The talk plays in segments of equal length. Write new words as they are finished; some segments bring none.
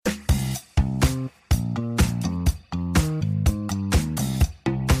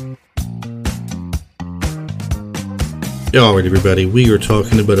All right, everybody, we are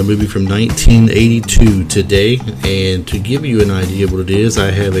talking about a movie from 1982 today, and to give you an idea of what it is,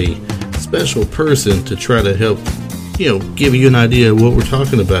 I have a special person to try to help, give you an idea of what we're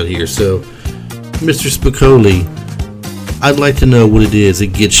talking about here. So, Mr. Spicoli, I'd like to know what it is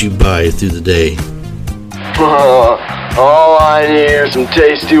that gets you by through the day. All I need are some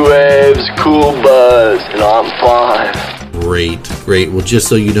tasty waves, cool buzz, and I'm fine. Great. Well, just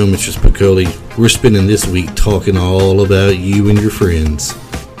so you know, Mr. Spicoli, we're spending this week talking all about you and your friends.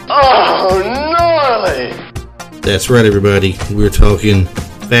 Oh, gnarly! That's right, everybody. We're talking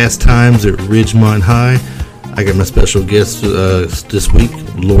Fast Times at Ridgemont High. I got my special guest this week,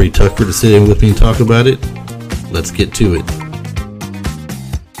 Lori Tucker, to sit in with me and talk about it. Let's get to it.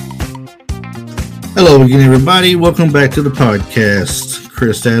 Hello again, everybody. Welcome back to the podcast.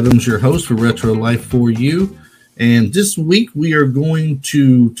 Chris Adams, your host for Retro Life for You. And this week we are going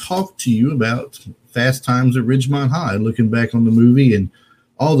to talk to you about Fast Times at Ridgemont High, looking back on the movie and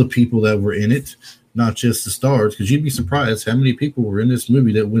all the people that were in it, not just the stars, because you'd be surprised how many people were in this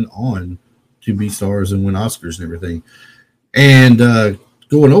movie that went on to be stars and win Oscars and everything. And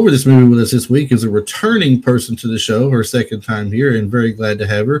going over this movie with us this week is a returning person to the show, her second time here, and very glad to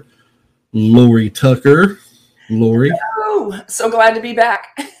have her, Lori Tucker. Lori. Oh, so glad to be back.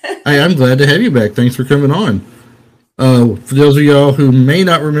 Hey, I'm glad to have you back. Thanks for coming on. For those of y'all who may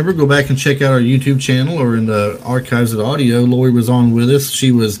not remember, go back and check out our YouTube channel or in the archives of the audio. Lori was on with us.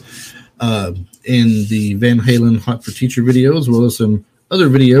 She was in the Van Halen Hot for Teacher video, as well as some other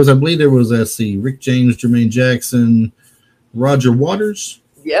videos. I believe there was, Rick James, Jermaine Jackson, Roger Waters.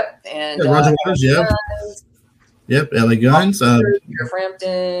 Yep. And Roger Waters, yeah. Yep, LA Guns.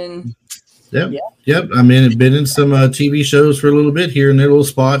 Frampton. Yep. I mean, I've been in some TV shows for a little bit here and there, little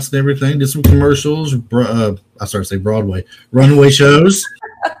spots and everything. Did some commercials. I started to say Broadway. Runway shows.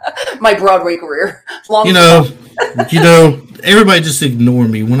 My Broadway career. Everybody just ignore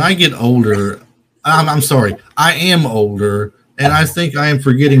me. When I get older, I'm sorry, I am older, and I think I am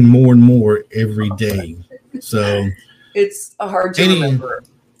forgetting more and more every day. So it's hard to remember.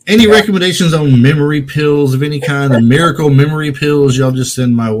 Any recommendations on memory pills of any kind, the miracle memory pills, y'all just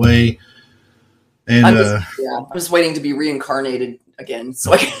send my way. And I'm just waiting to be reincarnated again,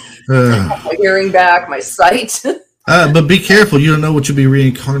 so I can get my hearing back, my sight. But be careful, you don't know what you'll be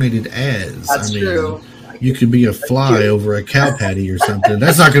reincarnated as. That's true. You could be a fly over a cow patty or something.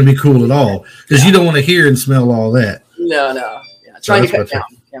 That's not going to be cool at all, because you don't want to hear and smell all that. No. Yeah, trying to cut down.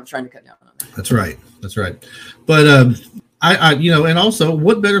 Yeah, I'm trying to cut down on that. That's right. But I and also,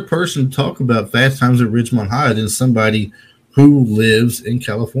 what better person to talk about Fast Times at Ridgemont High than somebody who lives in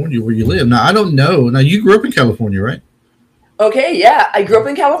California where you live? Now, I don't know. Now, you grew up in California, right? Okay, yeah. I grew up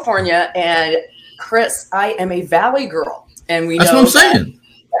in California, and Chris, I am a Valley girl. And we That's know what I'm saying.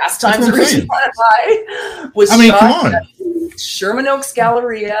 Fast Times at Ridgemont High was shot at the Sherman Oaks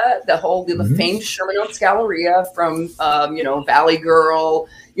Galleria, the famed Sherman Oaks Galleria from, Valley Girl.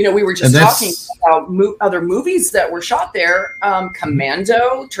 We were just talking about other movies that were shot there.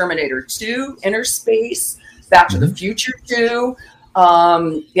 Commando, Terminator 2, Inner Space, Back to the Future 2.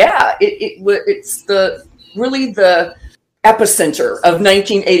 It's the epicenter of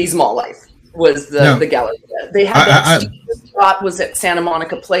 1980s mall life was the gallery. They had that shot was at Santa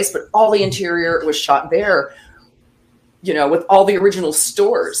Monica Place, but all the interior was shot there, with all the original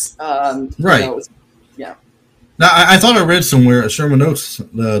stores. Right. Now, I thought I read somewhere at Sherman Oaks,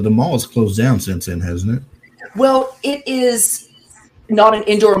 the mall has closed down since then, hasn't it? Well, it is not an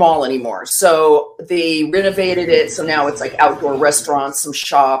indoor mall anymore. So they renovated it. So now it's like outdoor restaurants, some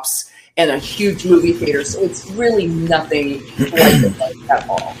shops, and a huge movie theater. So it's really nothing like that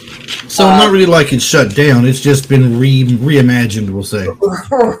mall. So not really like it's shut down. It's just been reimagined, we'll say.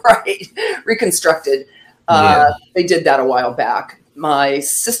 Right. Reconstructed. They did that a while back. My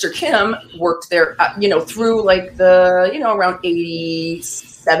sister Kim worked there, through like around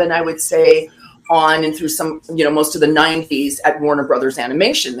 87, I would say, on and through some, most of the 90s at Warner Brothers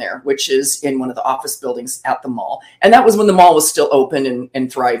Animation there, which is in one of the office buildings at the mall. And that was when the mall was still open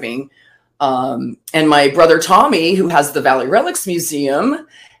and thriving. And my brother Tommy, who has the Valley Relics Museum,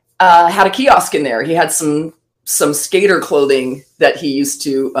 had a kiosk in there. He had some skater clothing that he used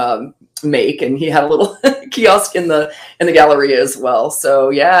to make, and he had a little kiosk in the Galleria as well. So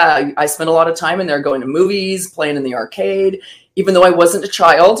yeah, I spent a lot of time in there, going to movies, playing in the arcade. Even though I wasn't a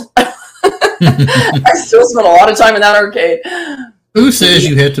child, I still spent a lot of time in that arcade. Who says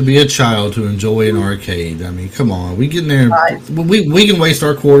you have to be a child to enjoy an arcade? I mean, come on. We get in there. We can waste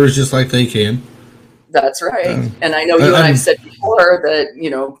our quarters just like they can. That's right. And I know you and I've said before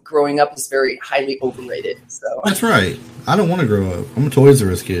that, growing up is very highly overrated. So that's right. I don't want to grow up. I'm a Toys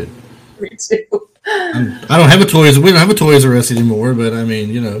R Us kid. Me too. I don't have a Toys. We don't have a Toys R Us anymore, but I mean,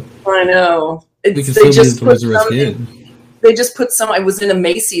 you know. I know. We can still be a Toys R Us kid. They just put some. I was in a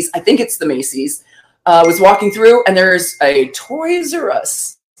Macy's. I think it's the Macy's. I was walking through, and there's a Toys R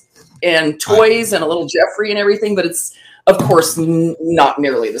Us and toys and a little Jeffrey and everything, but it's, of course, not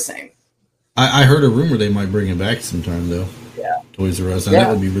nearly the same. I heard a rumor they might bring it back sometime, though. Yeah. Toys R Us. And that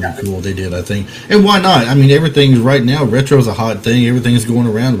would be really cool if they did, I think. And why not? I mean, everything's right now. Retro's a hot thing. Everything's going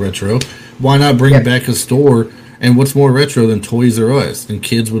around retro. Why not bring back a store? And what's more retro than Toys R Us? And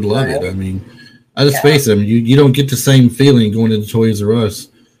kids would love it. I mean, I just face it. I mean, you don't get the same feeling going into Toys R Us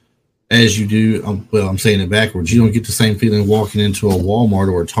as you do. Well, I'm saying it backwards. You don't get the same feeling walking into a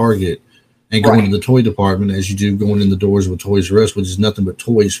Walmart or a Target and going to the toy department as you do going in the doors with Toys R Us, which is nothing but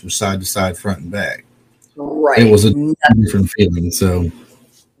toys from side to side, front and back. Right. It was a different feeling. So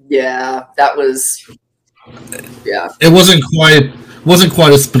yeah, that was It wasn't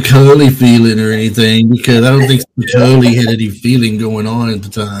quite a Spicoli feeling or anything, because I don't think Spicoli had any feeling going on at the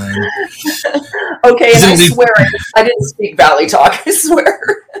time. Okay, and I swear I didn't speak Valley Talk. I swear.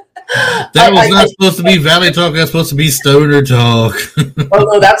 That was not supposed to be Valley Talk. That's supposed to be Stoner Talk. Oh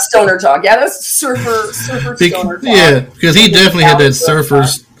no, that's Stoner Talk. Yeah, that's surfer Stoner Talk. Yeah, because he definitely had that surfer.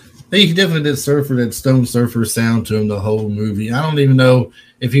 He definitely did that stone surfer sound to him the whole movie. I don't even know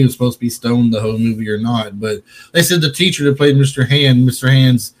if he was supposed to be stoned the whole movie or not, but they said the teacher that played Mr.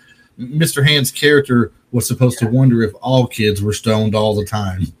 Hand's character was supposed to wonder if all kids were stoned all the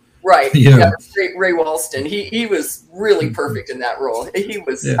time. Right. You know? Yeah, Ray Walston. He was really perfect in that role. He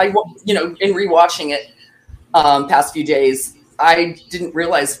was, in rewatching it past few days, I didn't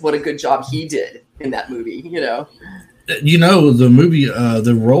realize what a good job he did in that movie, you know. You know, the movie,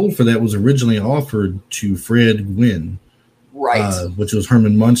 the role for that was originally offered to Fred Gwynne. Right. Which was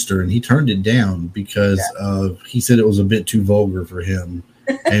Herman Munster, and he turned it down because he said it was a bit too vulgar for him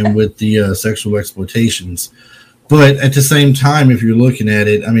and with the sexual exploitations. But at the same time, if you're looking at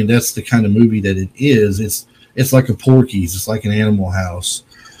it, I mean, that's the kind of movie that it is. It's like a Porky's. It's like an Animal House.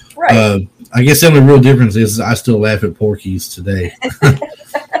 Right. I guess the only real difference is I still laugh at Porky's today.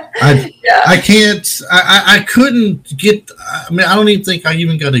 I couldn't get, I mean, I don't even think I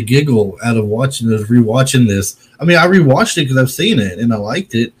even got a giggle out of rewatching this. I mean, I rewatched it because I've seen it and I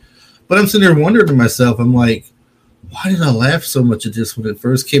liked it, but I'm sitting there wondering to myself, I'm like, why did I laugh so much at this when it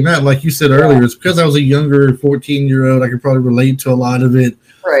first came out? Like you said earlier, it's because I was a younger 14-year-old. I could probably relate to a lot of it.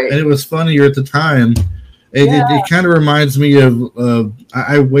 Right. And it was funnier at the time. It kind of reminds me of,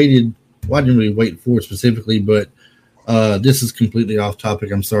 I waited, well, I didn't really wait for it specifically, but this is completely off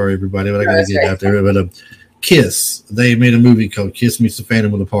topic. I'm sorry, everybody, but I got to get it out there. But Kiss, they made a movie called Kiss Meets the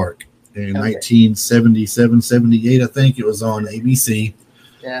Phantom of the Park in 1977, 78, I think. It was on ABC.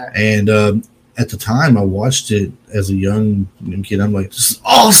 Yeah. And at the time, I watched it as a young kid. I'm like, this is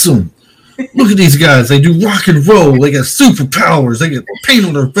awesome. Look at these guys. They do rock and roll. They got superpowers. They get paint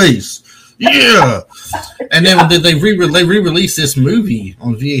on their face. Yeah. And then they re-released this movie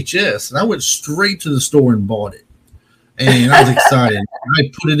on VHS, and I went straight to the store and bought it. And I was excited. I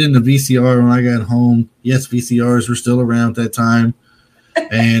put it in the VCR when I got home. Yes, VCRs were still around at that time.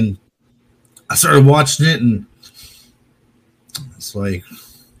 And I started watching it, and it's like,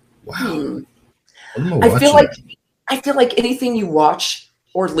 wow. I feel like anything you watch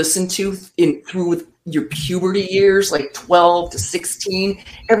or listen to through your puberty years, like 12 to 16,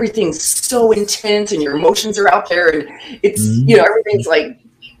 everything's so intense and your emotions are out there, and it's everything's like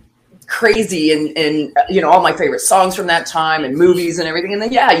crazy, and all my favorite songs from that time and movies and everything, and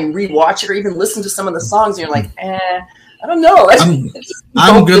then you rewatch it or even listen to some of the songs and you're like, I don't know.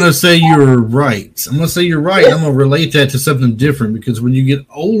 I'm gonna say you're right. I'm gonna relate that to something different, because when you get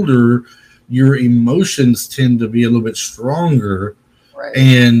older, your emotions tend to be a little bit stronger. Right.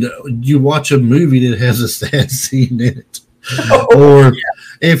 And you watch a movie that has a sad scene in it. Or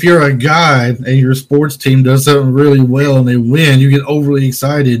if you're a guy and your sports team does something really well and they win, you get overly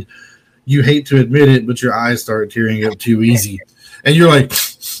excited. You hate to admit it, but your eyes start tearing up too easy. And you're like,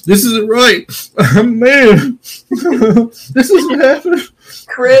 this isn't right. Man, this isn't happening.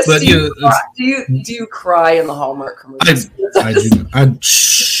 Chris, but, do you cry in the Hallmark commercials? I do.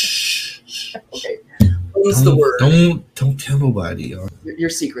 Okay. What's the word? Don't tell nobody. Your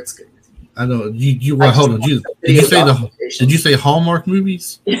secret's good. I know you. Hold on. Did you say Hallmark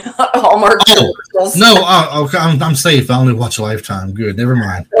movies? Hallmark commercials. No. I'm safe. I only watch Lifetime. Good. Never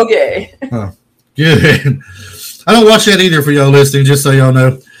mind. Okay. Oh, good. I don't watch that either for y'all listening. Just so y'all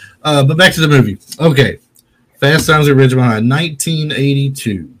know. But back to the movie. Okay. Fast Times at Ridgemont,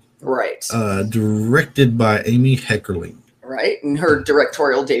 1982. Right. Directed by Amy Heckerling. Right, and her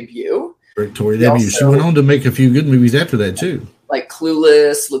directorial debut. She went on to make a few good movies after that too, like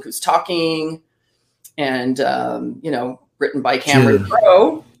Clueless, Look Who's Talking, and written by Cameron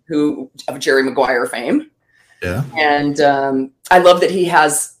Crowe, who of Jerry Maguire fame. Yeah. And I love that he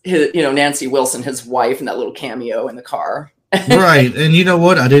has his, Nancy Wilson, his wife, in that little cameo in the car. Right. And you know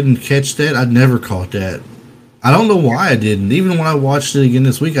what? I didn't catch that. I never caught that. I don't know why I didn't. Even when I watched it again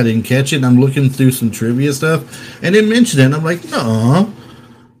this week, I didn't catch it. And I'm looking through some trivia stuff, and it mentioned it. And I'm like, no.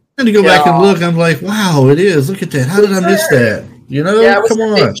 And to go back and look, I'm like, wow, it is. Look at that. How did I miss that? I was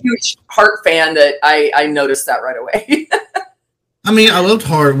a huge Hart fan that I noticed that right away. I mean, I loved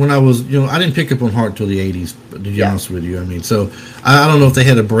Hart when I was, I didn't pick up on Hart till the 80s, to be honest with you. I mean, so I don't know if they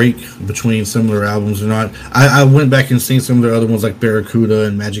had a break between some of their albums or not. I went back and seen some of their other ones like Barracuda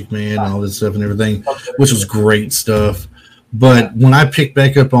and Magic Man and all this stuff and everything, which was great stuff. But when I picked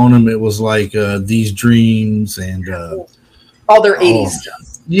back up on them, it was like These Dreams and all their 80s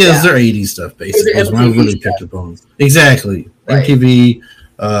stuff. Yeah, their 80s stuff, basically, when I really picked up on them. Exactly. Right. MTV.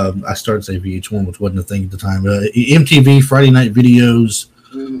 I started to say VH1, which wasn't a thing at the time. MTV, Friday Night Videos.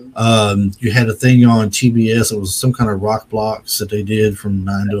 You had a thing on TBS. It was some kind of rock blocks that they did from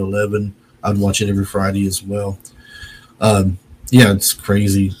 9 to 11. I'd watch it every Friday as well. It's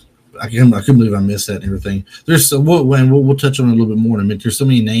crazy. I couldn't believe I missed that and everything. There's we'll touch on it a little bit more in a minute. There's so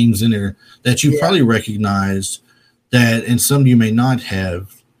many names in there that you probably recognized that, and some you may not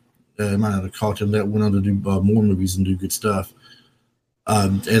have. Might not have caught them that went on to do more movies and do good stuff.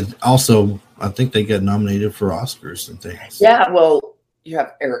 And also, I think they got nominated for Oscars and things. Yeah, well, you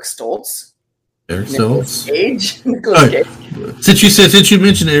have Eric Stoltz. Nicolas Cage. Since you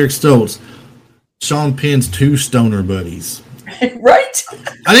mentioned Eric Stoltz, Sean Penn's two stoner buddies. Right?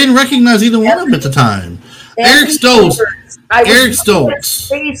 I didn't recognize either one of them at the time. Eric Stoltz. Eric Stoltz.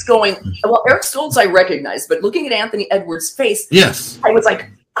 Face going. Well, Eric Stoltz I recognized, but looking at Anthony Edwards' face, yes, I was like,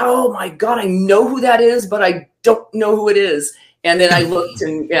 oh my God, I know who that is, but I don't know who it is. And then I looked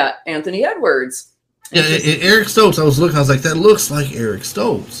and Anthony Edwards. Yeah, Eric Stoltz. I was like, that looks like Eric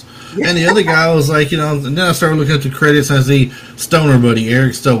Stoltz. Yeah. And the other guy was like, and then I started looking at the credits and I see Stoner Buddy,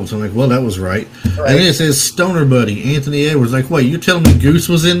 Eric Stoltz. I'm like, well, that was right. And then it says Stoner Buddy, Anthony Edwards. Like, wait, you're telling me Goose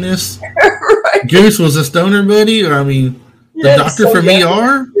was in this? Right. Goose was a Stoner Buddy? Or, I mean, the doctor from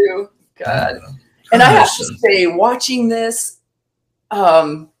ER? God. And I have to say, watching this,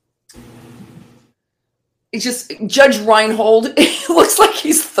 it's just Judge Reinhold. It looks like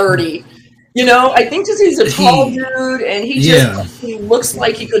he's 30. I think just he's a tall dude, and he looks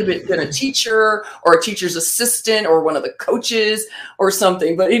like he could have been a teacher or a teacher's assistant or one of the coaches or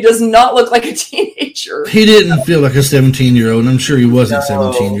something. But he does not look like a teenager. He didn't feel like a 17-year-old, and I'm sure he wasn't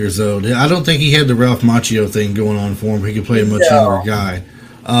 17 years old. I don't think he had the Ralph Macchio thing going on for him. He could play a much younger guy.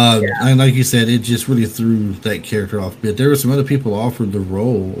 And like you said, it just really threw that character off a bit. There were some other people offered the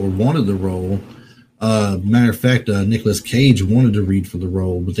role or wanted the role. Matter of fact, Nicolas Cage wanted to read for the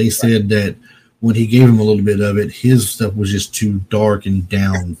role, but they said that when he gave him a little bit of it, his stuff was just too dark and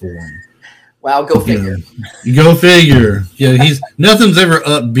down for him. Wow, go figure. Go figure. Yeah, nothing's ever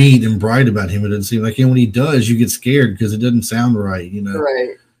upbeat and bright about him. It doesn't seem like, when he does, you get scared because it doesn't sound right.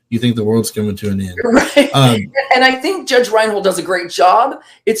 Right. You think the world's coming to an end. Right. And I think Judge Reinhold does a great job.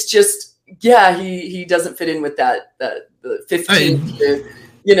 It's just, he doesn't fit in with that the 15,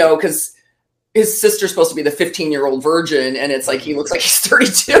 because his sister's supposed to be the 15-year-old virgin, and it's like he looks like he's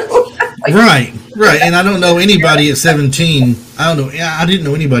 32. Right. And I don't know anybody at 17. I didn't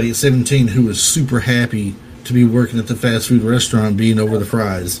know anybody at 17 who was super happy to be working at the fast food restaurant, being over the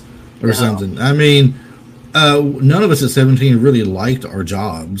fries or something. I mean, none of us at 17 really liked our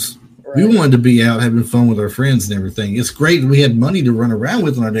jobs. Right. We wanted to be out having fun with our friends and everything. It's great that we had money to run around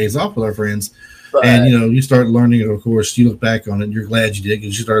with on our days off with our friends. But, and, you start learning, of course, you look back on it and you're glad you did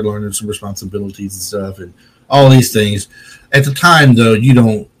because you started learning some responsibilities and stuff and all these things. At the time, though,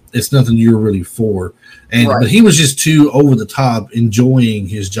 it's nothing you're really for. But he was just too over the top enjoying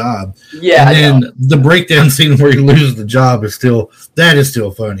his job. Yeah. And then the breakdown scene where he loses the job is still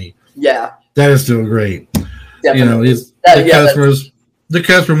funny. Yeah. That is still great. Definitely. The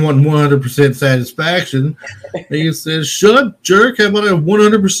customer wanting 100% satisfaction. He says, "Shut up, jerk! How about I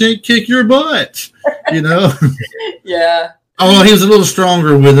 100% kick your butt?" Yeah. Oh, he was a little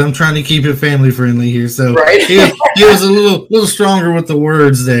stronger with it. I'm trying to keep it family friendly here, so he was a little stronger with the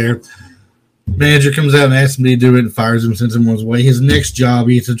words there. Manager comes out and asks him to do it and fires him, sends him on his way. His next job,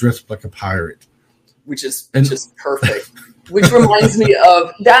 he has to dress up like a pirate, which is just perfect. Which reminds me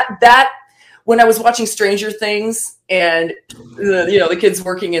of that. When I was watching Stranger Things and, the kids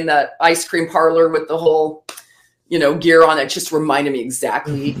working in that ice cream parlor with the whole, gear on, it just reminded me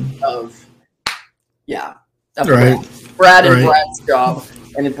exactly of Brad and Brad's job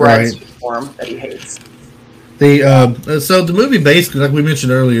and Brad's uniform that he hates. So the movie basically, like we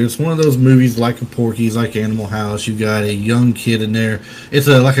mentioned earlier, it's one of those movies like a Porky's, like Animal House. You've got a young kid in there. It's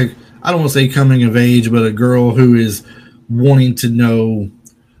I don't want to say coming of age, but a girl who is wanting to know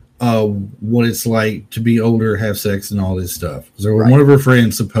what it's like to be older, have sex, and all this stuff. So one of her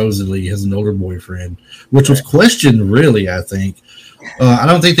friends supposedly has an older boyfriend, which was questioned, really, I think. I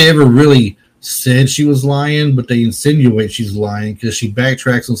don't think they ever really said she was lying, but they insinuate she's lying because she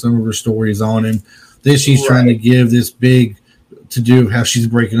backtracks on some of her stories on him. Then she's trying to give this big to-do of how she's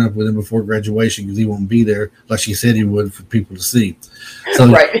breaking up with him before graduation because he won't be there like she said he would for people to see. So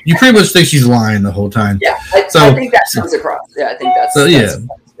you pretty much think she's lying the whole time. Yeah, I think that comes across. Yeah, I think that's what it is.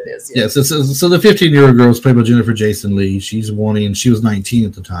 Yeah. So the 15-year-old girl is played by Jennifer Jason Leigh. She was 19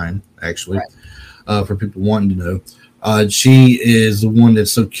 at the time, actually, for people wanting to know. She is the one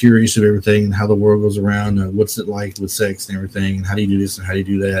that's so curious of everything and how the world goes around, what's it like with sex and everything, and how do you do this and how do you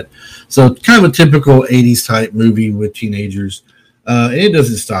do that. So kind of a typical 80s type movie with teenagers. And it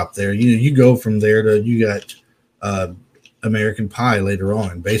doesn't stop there. You go from there to you got American Pie later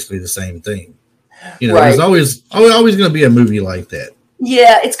on, basically the same thing. There's always going to be a movie like that.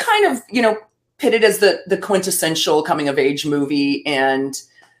 Yeah, it's kind of pitted as the quintessential coming of age movie, and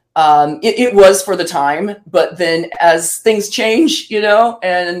it was for the time, but then as things change,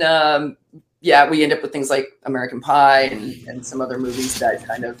 and we end up with things like American Pie and some other movies that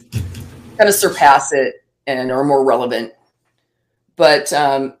kind of surpass it and are more relevant. But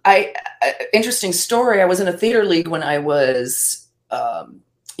interesting story. I was in a theater league when I was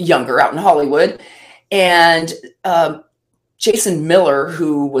younger, out in Hollywood, and Jason Miller,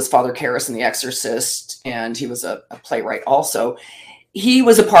 who was Father Karras in The Exorcist, and he was a playwright also. He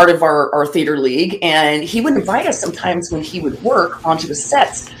was a part of our theater league, and he would invite us sometimes when he would work onto the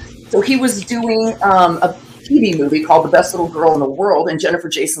sets. So he was doing a TV movie called The Best Little Girl in the World, and Jennifer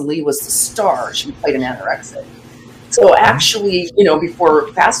Jason Leigh was the star. She played an anorexic. So actually,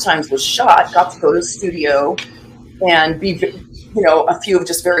 before Fast Times was shot, got to go to the studio and be,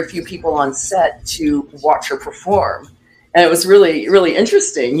 very few people on set to watch her perform. And it was really, really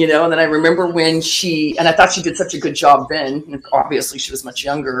interesting, and then I remember when and I thought she did such a good job then, and obviously she was much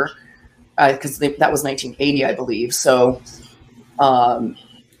younger, because that was 1980, I believe. So, then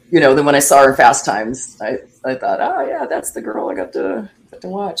when I saw her in Fast Times, I thought, oh yeah, that's the girl I got to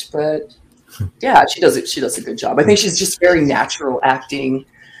watch. But yeah, she does a good job. I think she's just very natural acting,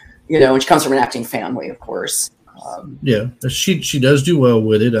 and she comes from an acting family, of course. She does do well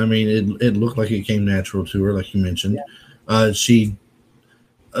with it. I mean, it looked like it came natural to her, like you mentioned. Yeah.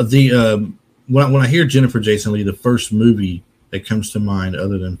 When I hear Jennifer Jason Leigh, the first movie that comes to mind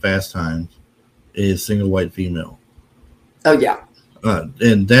other than Fast Times is Single White Female. Oh yeah.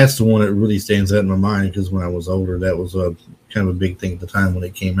 And that's the one that really stands out in my mind because when I was older, that was a kind of a big thing at the time when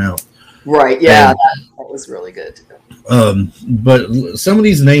it came out. Right. Yeah, that was really good. But some of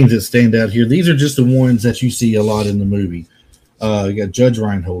these names that stand out here, these are just the ones that you see a lot in the movie. You got Judge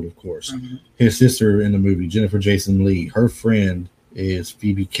Reinhold, of course. Mm-hmm. His sister in the movie, Jennifer Jason Leigh. Her friend is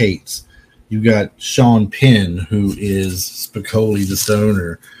Phoebe Cates. You got Sean Penn, who is Spicoli, the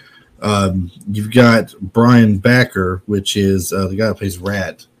stoner. You've got Brian Backer, which is the guy that plays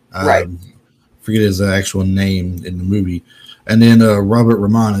Rat. Right. Forget his actual name in the movie. And then Robert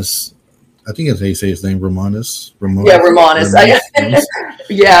Romanus. I think that's how you say his name, Romanus. Yeah, Romanus.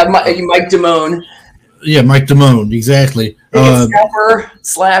 Yeah, Mike Damone. Yeah, Mike Damone, exactly. Scalper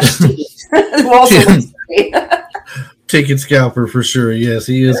 / Ticket scalper for sure. Yes,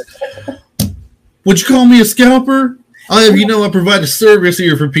 he is. Would you call me a scalper? I provide a service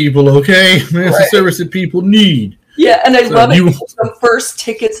here for people. Okay, that's a service that people need. Yeah, and I love it. The first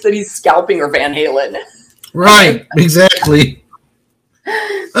tickets that he's scalping are Van Halen. Right, exactly.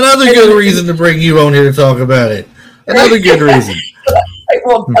 Another good reason to bring you on here to talk about it. Another good reason.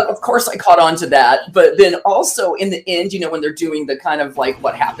 Well, of course I caught on to that, but then also in the end, when they're doing the kind of like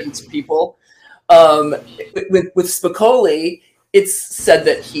what happened to people, with Spicoli, it's said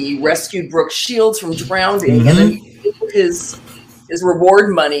that he rescued Brooke Shields from drowning, and then he put his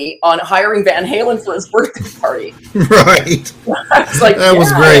reward money on hiring Van Halen for his birthday party. Right. I was like, that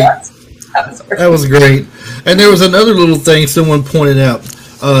was great. That was great. And there was another little thing someone pointed out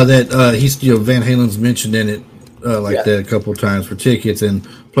that he's Van Halen's mentioned in it. That a couple of times for tickets and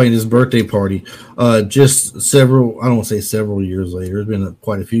playing his birthday party. Just I don't want to say several years later, it's been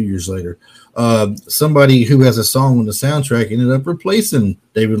quite a few years later. Somebody who has a song on the soundtrack ended up replacing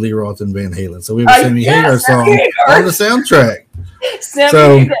David Lee Roth and Van Halen. So we have a Sammy Hagar song on the soundtrack.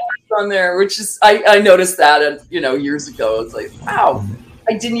 Sammy Hagar on there, which is I noticed that years ago. It's like, wow,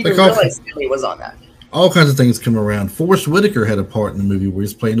 I didn't even realize Sammy was on that. All kinds of things come around. Forrest Whitaker had a part in the movie where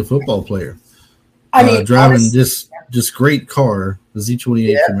he's playing a football player. I mean, driving this great car, the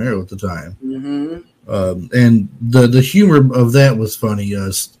Z28 Camaro at the time. And the humor of that was funny.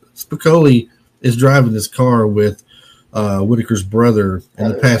 Spicoli is driving this car with Whitaker's brother in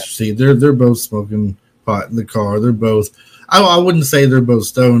the passenger seat. They're both smoking pot in the car. They're both. I wouldn't say they're both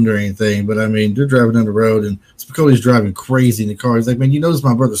stoned or anything, but I mean they're driving down the road and Spicoli's driving crazy in the car. He's like, "Man, you know this is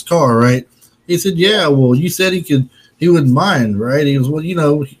my brother's car, right?" He said, "Yeah." Well, you said he wouldn't mind, right? He goes, "Well, you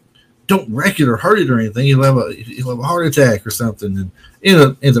know, don't wreck it or hurt it or anything. He'll have a heart attack or something,"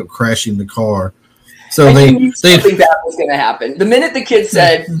 and ends up crashing the car. So they something bad was going to happen. The minute the kid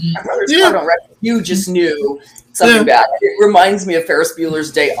said, "My brother's car don't wreck," you just knew something bad. It reminds me of Ferris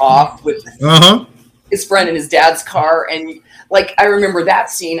Bueller's Day Off with his friend in his dad's car, and like I remember that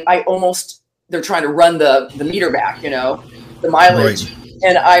scene. They're trying to run the meter back, the mileage,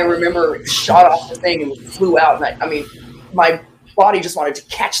 and I remember shot off the thing and flew out, and I mean, my body just wanted to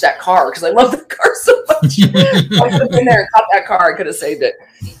catch that car because I love the car so much. I could have been there and caught that car. I could have saved it,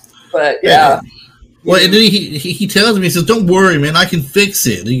 but yeah. Well, and then he tells me, he says, "Don't worry, man, I can fix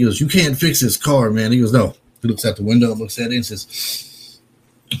it." He goes, "You can't fix this car, man." He goes, "No." He looks out the window and looks at it and says,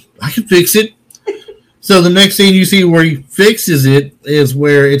 "I can fix it." So the next scene you see where he fixes it is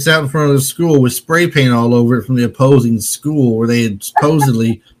where it's out in front of the school with spray paint all over it from the opposing school where they had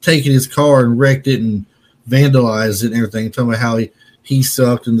supposedly taken his car and wrecked it and vandalized it and everything, talking about how he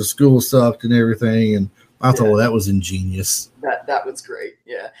sucked and the school sucked and everything. And I thought, well, that was ingenious. That was great.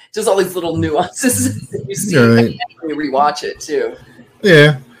 Yeah. Just all these little nuances that you see when you rewatch it too.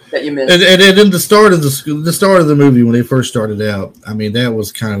 Yeah. That you missed. And then the start of the movie when they first started out, I mean, that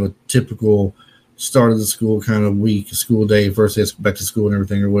was kind of a typical start of the school kind of week, school day, first day back to school and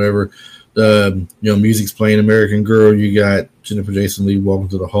everything or whatever. Music's playing American Girl. You got Jennifer Jason Leigh walking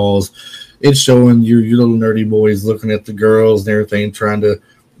through the halls. It's showing your little nerdy boys looking at the girls and everything, trying to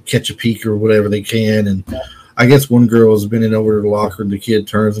catch a peek or whatever they can. And I guess one girl is bending over to the locker and the kid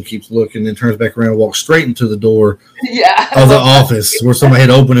turns and keeps looking and turns back around and walks straight into the door of the office where somebody had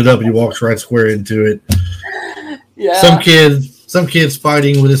opened it up and he walks right square into it. Yeah. Some kids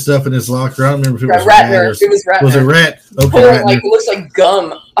fighting with his stuff in his locker. I don't remember if it was Ratner. It was Ratner. Was it Rat? Okay, it looks like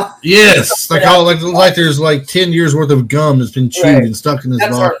gum. Yes, like there's like 10 years worth of gum that's been chewed and stuck in his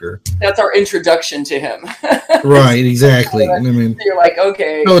locker. That's our introduction to him. Right, exactly. I mean, you're like,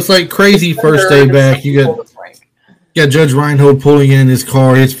 okay. No, it's like crazy first day back. You got Judge Reinhold pulling in his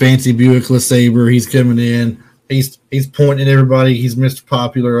car, his fancy Buick LeSabre. He's coming in. He's pointing at everybody. He's Mr.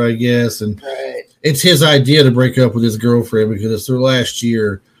 Popular, I guess, and it's his idea to break up with his girlfriend because it's their last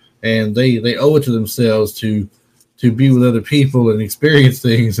year, and they owe it to themselves to be with other people and experience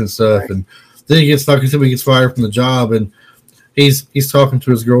things and stuff. And then he gets talking to him. He gets fired from the job, and he's talking to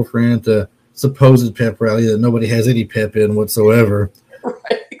his girlfriend at the supposed pep rally that nobody has any pep in whatsoever.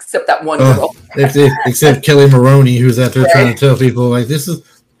 Right, except that one girl. Except Kelly Maroney, who's out there trying to tell people like this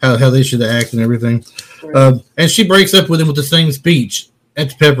is how they should act and everything. And she breaks up with him with the same speech at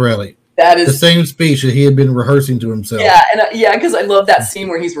the pep rally. That is the same speech that he had been rehearsing to himself. Yeah, and because I love that scene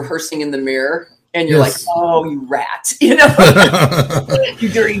where he's rehearsing in the mirror, and you're like, "Oh, you rat!" You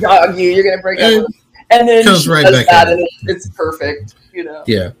dirty dog! You're gonna break up with him. And then comes right back that, and it's perfect.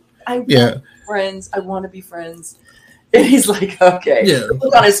 Yeah. I want friends. I want to be friends. And he's like, "Okay." Yeah. The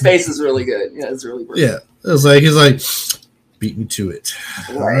look on his face is really good. Yeah, it's really brilliant. Yeah, it's like he's like, "Beat me to it."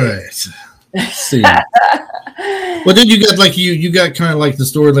 Right. All right. Let's see. Well, then you got kind of like the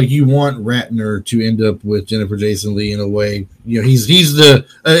story, like you want Ratner to end up with Jennifer Jason Leigh in a way. He's the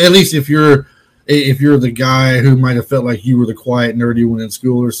at least if you're the guy who might have felt like you were the quiet nerdy one in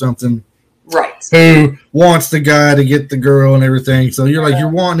school or something, right? Who wants the guy to get the girl and everything. So you're like you're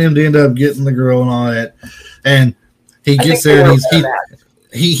wanting him to end up getting the girl and all that, and he gets there and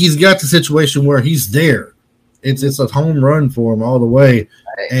he's got the situation where he's there. It's a home run for him all the way,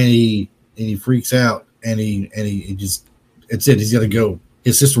 and he freaks out. And he just, it's it. He's got to go.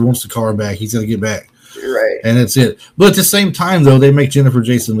 His sister wants the car back. He's got to get back. Right. And that's it. But at the same time, though, they make Jennifer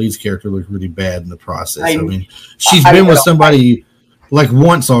Jason Leigh's character look really bad in the process. I mean, she's been with somebody like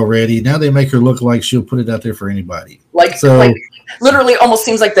once already. Now they make her look like she'll put it out there for anybody. Like literally almost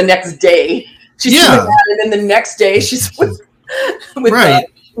seems like the next day she's doing that, and then the next day she's with right.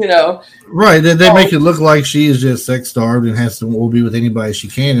 Right. They make it look like she is just sex starved and will be with anybody she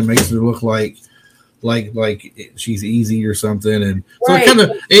can, and makes her look like she's easy or something. And so it kind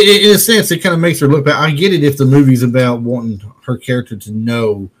of, in a sense, it kind of makes her look bad. I get it if the movie's about wanting her character to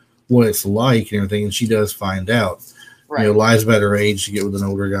know what it's like and everything, and she does find out. Right. Lies about her age to get with an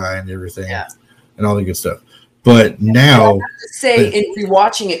older guy and everything, and all the good stuff. But now, I have to say, in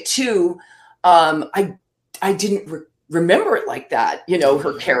rewatching it too, I didn't remember it like that,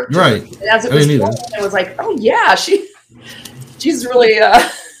 her character. Right. And as it was going, I was like, oh yeah, she's really, I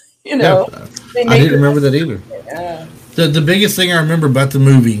didn't remember that either. Yeah. The biggest thing I remember about the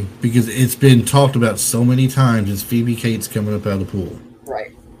movie, because it's been talked about so many times, is Phoebe Cates coming up out of the pool.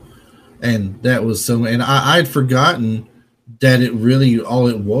 Right. And that was and I'd forgotten that it really, all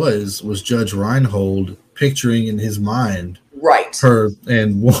it was Judge Reinhold picturing in his mind her,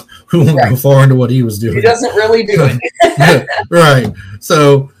 and we won't go far into what he was doing. He doesn't really do it. Right.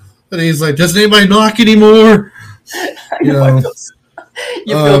 So, and he's like, doesn't anybody knock anymore? You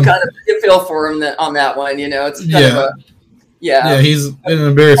feel for him on that one, it's kind of a, yeah, he's in an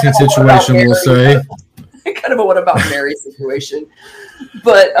embarrassing situation, we'll say. Kind of a what about Mary situation.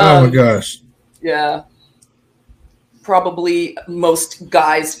 But, oh my gosh. Yeah. Probably most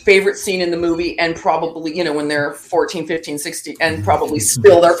guys' favorite scene in the movie, and probably, when they're 14, 15, 16, and probably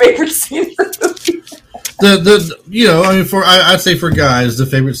still their favorite scene in the movie. I'd say for guys, the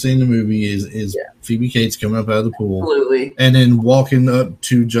favorite scene in the movie is Phoebe Cates coming up out of the pool. Absolutely. And then walking up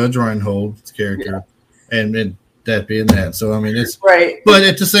to Judge Reinhold's character, and that being that. So, I mean, it's right. But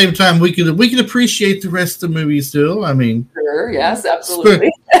at the same time, we could appreciate the rest of the movie still. I mean, sure, yes,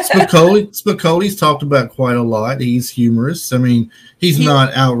 absolutely. Spicoli's talked about quite a lot. He's humorous. I mean, he's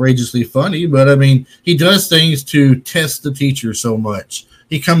not outrageously funny, but I mean, he does things to test the teacher so much.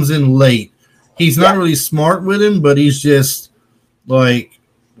 He comes in late. He's not really smart with him, but he's just like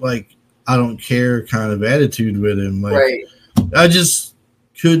I don't care kind of attitude with him. Like, right. I just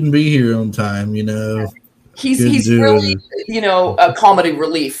couldn't be here on time, He's really, a comedy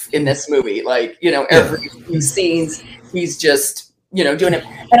relief in this movie. Like, every few scenes, he's just, doing it.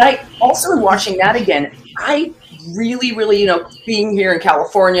 And I also, watching that again, I really, really, being here in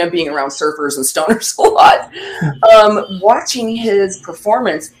California, being around surfers and stoners a lot, watching his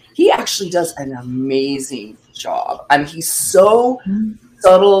performance, he actually does an amazing job. I mean, he's so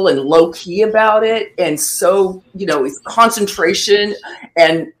subtle and low key about it, and so his concentration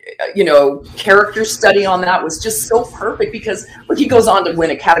and character study on that was just so perfect, because he goes on to win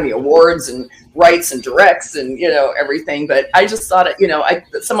Academy Awards and writes and directs and everything. But I just thought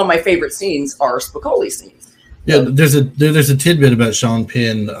some of my favorite scenes are Spicoli scenes. Yeah, there's a tidbit about Sean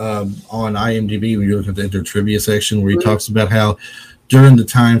Penn on IMDb when you look at the trivia section, where he talks about how during the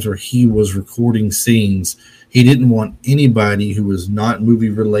times where he was recording scenes, he didn't want anybody who was not movie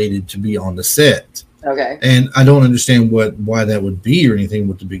related to be on the set. Okay. And I don't understand why that would be or anything,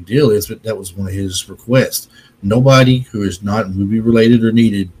 what the big deal is, but that was one of his requests. Nobody who is not movie related or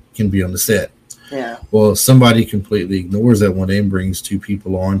needed can be on the set. Yeah. Well, somebody completely ignores that one day and brings two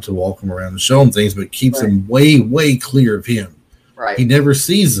people on to walk them around and show them things, but keeps them way, way clear of him. Right. He never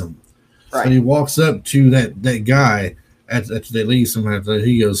sees them. Right. So he walks up to that guy after they leave. Somebody,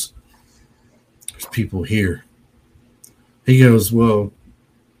 he goes, "There's people here." He goes, "Well,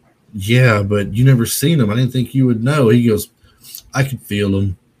 yeah, but you never seen them. I didn't think you would know." He goes, "I could feel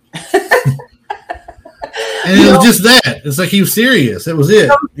them." And it was just that. It's like he was serious. It was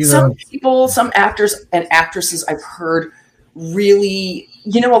it. Some people, some actors and actresses I've heard really,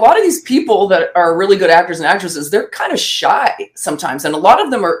 a lot of these people that are really good actors and actresses, they're kind of shy sometimes. And a lot of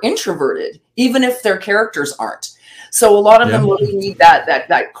them are introverted, even if their characters aren't. So a lot of them really need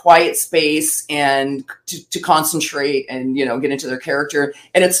that quiet space and to concentrate and, get into their character.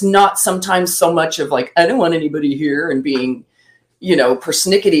 And it's not sometimes so much of like, I don't want anybody here and being,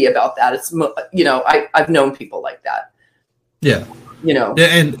 persnickety about that. It's, I've known people like that. Yeah.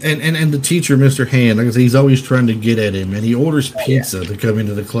 And the teacher, Mr. Hand, like I said, he's always trying to get at him, and he orders pizza to come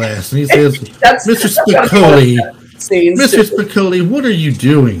into the class. And he says, Mr. Spicoli, Mr. Spicoli, what are you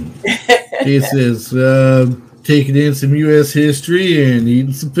doing? He says, taking in some U.S. history and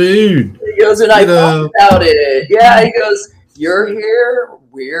eating some food. He goes, and I thought about it. Yeah, he goes, you're here,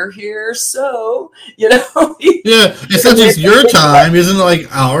 we're here, so, Yeah, it's not just your time, isn't it like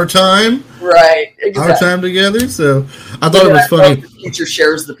our time? Right, exactly. Our time together, so I thought it was funny. The teacher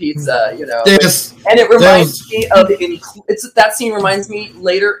shares the pizza, Yes. And it reminds me of, that scene reminds me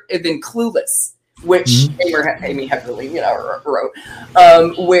later of in Clueless, which Amy Heckerling,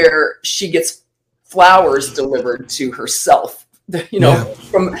 wrote, where she gets flowers delivered to herself,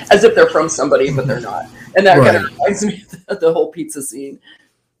 from as if they're from somebody, but they're not. And that kind of reminds me of the whole pizza scene,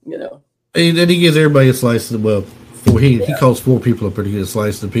 And then he gives everybody a slice of, he calls 4 people up there to get a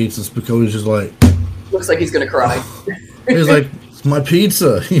slice of the pizza because he's just like, looks like he's going to cry. He's like, it's my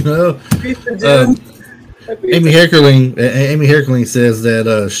pizza, Pizza, dude. Amy Heckerling says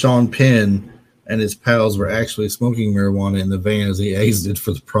that Sean Penn and his pals were actually smoking marijuana in the van as he exited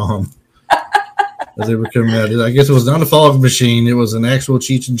for the prom. As they were coming out, I guess it was not a fog machine; it was an actual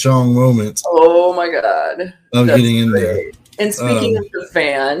Cheech and Chong moment. Oh my God. Getting in great. There. And speaking of the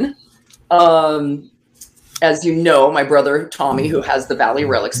van, as you know, my brother Tommy, who has the Valley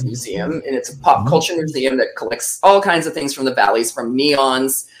Relics Museum, and it's a pop culture museum that collects all kinds of things from the valleys, from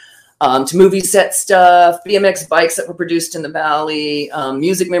neons to movie set stuff, BMX bikes that were produced in the valley,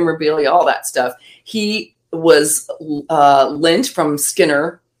 music memorabilia, all that stuff. He was lent from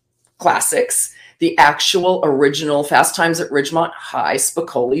Skinner Classics the actual original Fast Times at Ridgemont High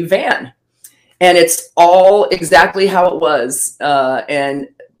Spicoli van. And it's all exactly how it was. So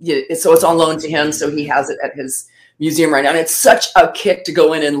it's on loan to him. So he has it at his museum right now. And it's such a kick to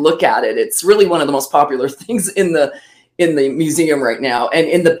go in and look at it. It's really one of the most popular things in the museum right now. And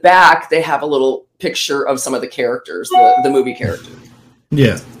in the back, they have a little picture of some of the characters, the movie characters.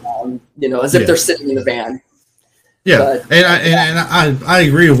 Yeah. As if they're sitting in the van. Yeah, and I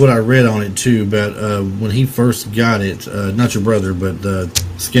agree with what I read on it too about when he first got it. Not your brother, but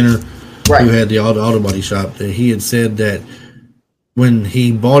Skinner, who had the auto body shop. He had said that when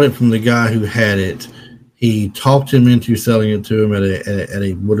he bought it from the guy who had it, he talked him into selling it to him at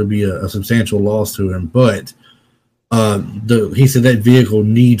a would be a substantial loss to him. But he said that vehicle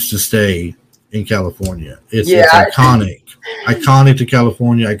needs to stay in California. It's iconic to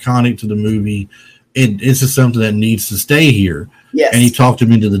California, iconic to the movie. It's just something that needs to stay here. Yes. And he talked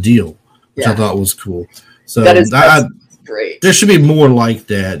him into the deal, which I thought was cool. So that's great. There should be more like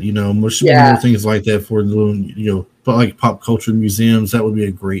that, there should be more things like that for little, like pop culture museums. That would be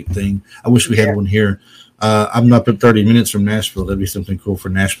a great thing. I wish we had one here. I'm up at 30 minutes from Nashville. That'd be something cool for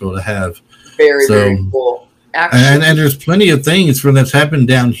Nashville to have. Very cool. Actually, and there's plenty of things that's happened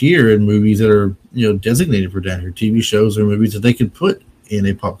down here in movies that are, designated for down here, TV shows or movies that they could put in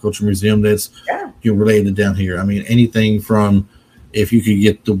a pop culture museum that's related down here. I mean, anything from, if you could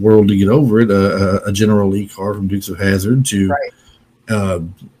get the world to get over it, a General Lee car from Dukes of Hazzard to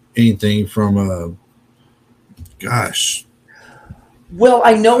anything from Well,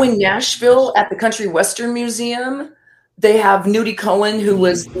 I know in Nashville at the Country Western Museum, they have Nudie Cohen, who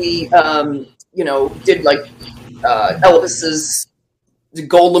was the did like Elvis's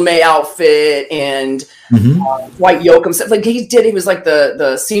Gold LeMay outfit and White Yoakum stuff. Like he was like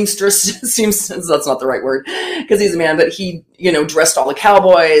the seamstress. That's not the right word because he's a man, but he dressed all the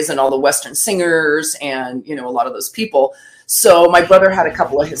cowboys and all the Western singers and a lot of those people. So my brother had a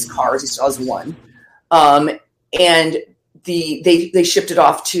couple of his cars. He still has one, and they shipped it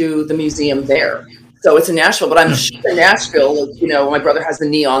off to the museum there. So it's in Nashville, but I'm sure in Nashville, my brother has the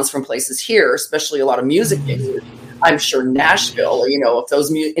neons from places here, especially a lot of music gigs. I'm sure Nashville, if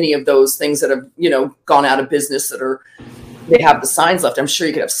those any of those things that have, gone out of business they have the signs left. I'm sure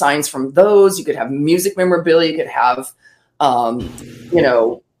you could have signs from those. You could have music memorabilia. You could have,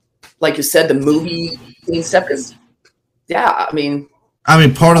 like you said, the movie stuff. Because, part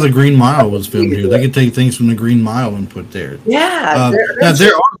of the Green Mile was filmed here. They could take things from the Green Mile and put there. Yeah,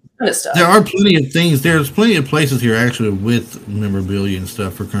 there are plenty of things. There's plenty of places here actually with memorabilia and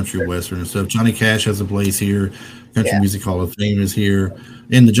stuff for country western and stuff. Johnny Cash has a place here. Country Music Hall of Fame is here.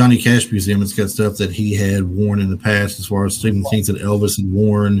 In the Johnny Cash Museum, it's got stuff that he had worn in the past, as far as things that Elvis had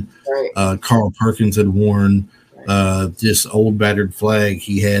worn, Carl Perkins had worn, this old battered flag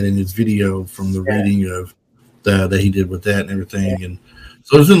he had in his video from the reading of that he did with that and everything. And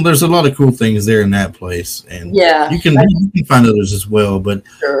so there's a lot of cool things there in that place, and you can find others as well. But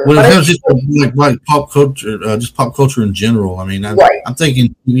when it comes just like pop culture, just pop culture in general, I'm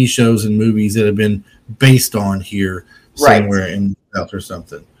thinking TV shows and movies that have been based on here somewhere in the South or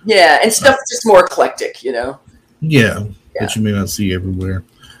something. Yeah, and stuff just more eclectic, Yeah, that you may not see everywhere.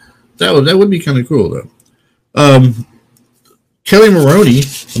 That would be kind of cool though. Kelly Maroney,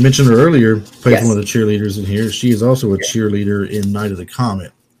 I mentioned her earlier, plays one of the cheerleaders in here. She is also a cheerleader in Night of the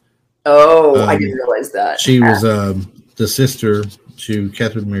Comet. Oh, I didn't realize that. She was the sister to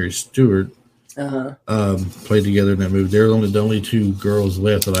Catherine Mary Stewart. Played together in that movie. They're the only two girls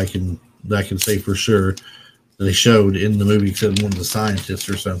left that I can say for sure that they showed in the movie, except one of the scientists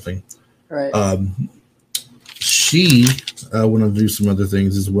or something. Right. She went on to do some other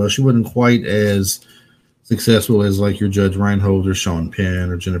things as well. She wasn't quite as successful as like your Judge Reinhold or Sean Penn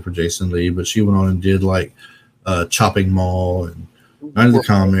or Jennifer Jason Leigh, but she went on and did like Chopping Mall and Night of the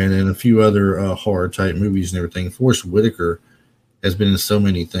Comet and a few other horror type movies and everything. Forrest Whitaker has been in so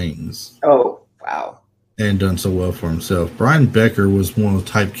many things. Oh, wow. And done so well for himself. Brian Becker was one of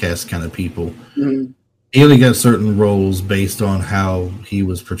the typecast kind of people. Mm-hmm. He only got certain roles based on how he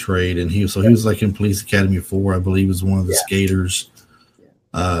was portrayed, and he was like in Police Academy 4, I believe, was one of the skaters.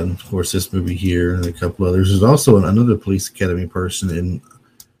 Of course, this movie here and a couple others. There's also another Police Academy person in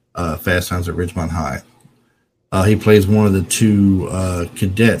Fast Times at Ridgemont High. He plays one of the two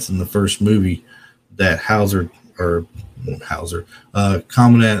cadets in the first movie. that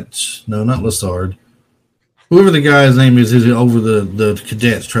Commandant, no, not Lassard, whoever the guy's name is over the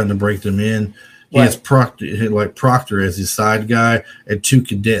cadets trying to break them in. He has Proctor as his side guy, and 2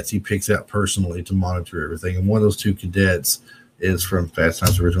 cadets he picks out personally to monitor everything. And one of those 2 cadets is from Fast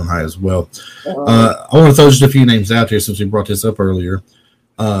Times at Ridgemont High as well. I want to throw just a few names out here since we brought this up earlier.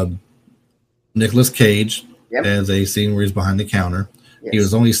 Nicolas Cage as a scene where he's behind the counter. Yes. He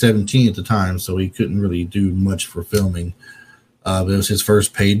was only 17 at the time, so he couldn't really do much for filming. But it was his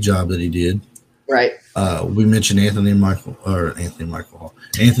first paid job that he did. Right. We mentioned Anthony Edwards.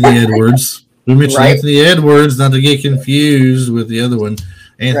 We mentioned Anthony Edwards, not to get confused with the other one.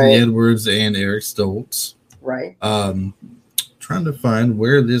 Anthony Edwards and Eric Stoltz. Right. Trying to find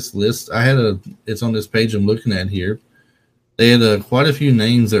where this list. It's on this page I'm looking at here. They had quite a few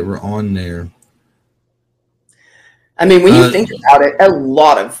names that were on there. I mean, when you think about it,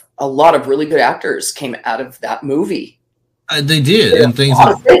 a lot of really good actors came out of that movie. They did, and things.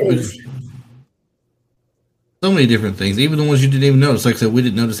 So many different things, even the ones you didn't even notice. Like I said, we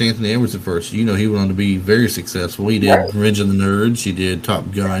didn't notice Anthony Edwards at first. He went on to be very successful. He did Revenge of the Nerds. He did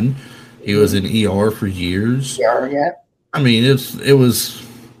Top Gun. He was in ER for years. Yeah. I mean, it was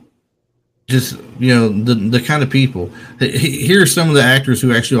just, the kind of people. Here are some of the actors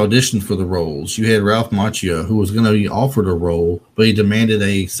who actually auditioned for the roles. You had Ralph Macchio, who was going to be offered a role, but he demanded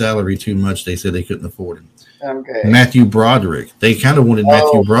a salary too much. They said they couldn't afford him. Okay. Matthew Broderick. They kind of wanted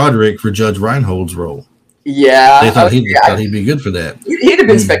Matthew Broderick for Judge Reinhold's role. Yeah. They thought he'd be good for that. He'd have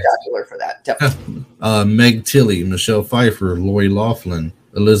been spectacular for that, definitely. Meg Tilly, Michelle Pfeiffer, Lori Loughlin,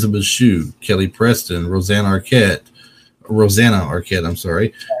 Elizabeth Shue, Kelly Preston, Rosanna Arquette,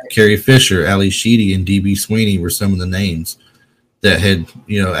 Carrie Fisher, Ali Sheedy, and D.B. Sweeney were some of the names that had,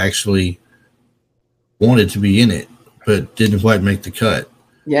 actually wanted to be in it, but didn't quite make the cut.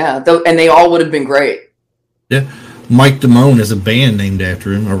 Yeah, and they all would have been great. Yeah. Mike Damone is a band named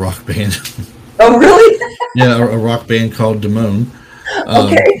after him, a rock band. Oh, really? Yeah, a rock band called Damone.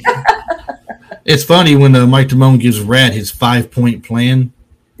 Okay. It's funny when Mike Damone gives Rat his 5-point plan.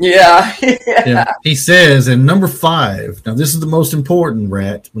 Yeah. He says, and number 5, now this is the most important,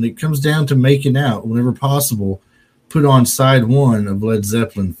 Rat, when it comes down to making out, whenever possible, put on side 1 of Led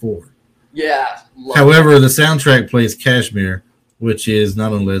Zeppelin 4. Yeah. However, the soundtrack plays Kashmir, which is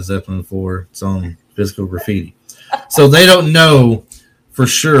not on Led Zeppelin 4. It's on Physical Graffiti. So they don't know for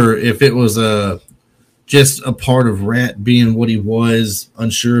sure if it was just a part of Rat being what he was,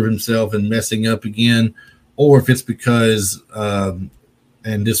 unsure of himself and messing up again, or if it's because,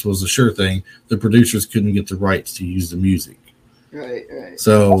 and this was a sure thing, the producers couldn't get the rights to use the music. Right.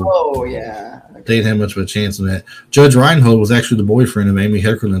 So, they didn't have much of a chance on that. Judge Reinhold was actually the boyfriend of Amy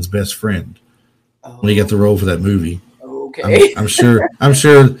Heckerland's best friend when he got the role for that movie. Okay. I'm sure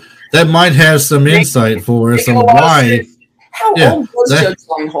that might have some insight for us on why. How old was Judge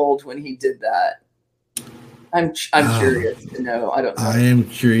Reinhold when he did that? I'm curious to know. I don't know. I am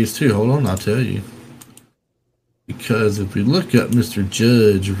curious too. Hold on, I'll tell you. Because if we look up Mr.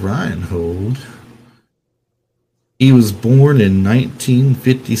 Judge Reinhold, he was born in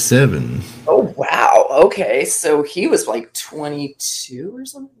 1957. Oh, wow. Okay, so he was like 22 or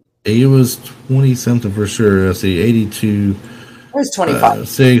something? He was 20-something for sure. Let's see, 82. He was 25.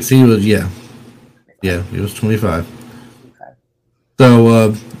 6, he was, yeah, he was 25. Okay.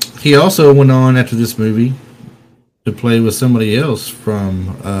 So he also went on after this movie to play with somebody else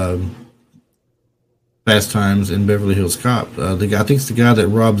from Fast Times in Beverly Hills Cop. I think it's the guy that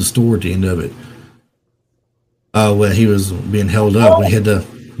robbed the store at the end of it. When he was being held up, when he had the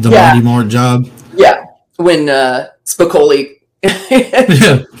Mighty Mart job. Yeah, when Spicoli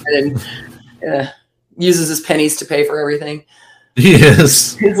and uses his pennies to pay for everything.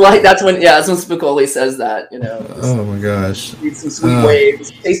 Yes, it's like that's when Spicoli says that. Oh my gosh! Need some sweet waves,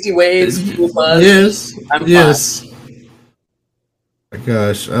 tasty waves, cool buzz. Yes, yes. My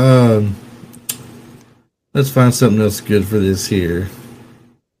gosh. Let's find something else good for this here.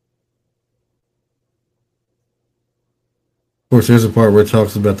 Of course, there's a part where it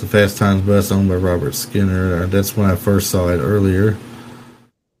talks about the Fast Times bus owned by Robert Skinner. That's when I first saw it earlier.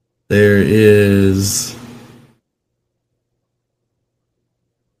 There is...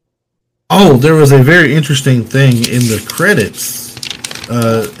 Oh, there was a very interesting thing in the credits.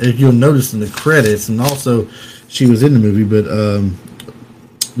 If you'll notice in the credits, and also she was in the movie, but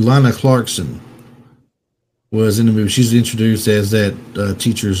Lana Clarkson was in the movie. She's introduced as that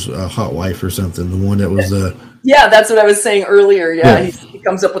teacher's hot wife or something. The one that was... yeah, that's what I was saying earlier. Yeah. He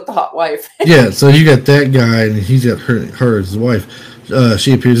comes up with the hot wife. Yeah, so you got that guy, and he's got her as his wife.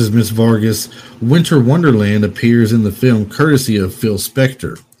 She appears as Miss Vargas. Winter Wonderland appears in the film courtesy of Phil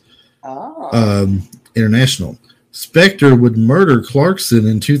Spector. Oh. International. Spectre would murder Clarkson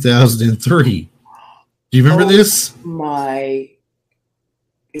in 2003. Do you remember this?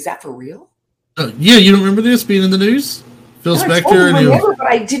 Is that for real? Yeah, you don't remember this being in the news? Phil Spector. I totally remember, but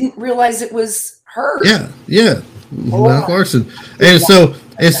I didn't realize it was her. Yeah. Clarkson. And so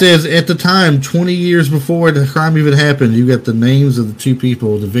it says at the time, 20 years before the crime even happened, you got the names of the two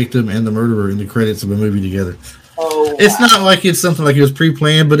people, the victim and the murderer, in the credits of a movie together. Oh, it's not like it's something like it was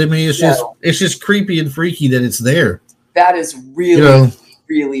pre-planned, but I mean, it's just creepy and freaky that it's there. That is really,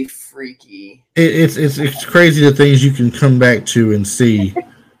 really freaky. It's crazy the things you can come back to and see,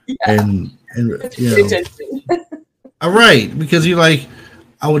 and all right, because you're like,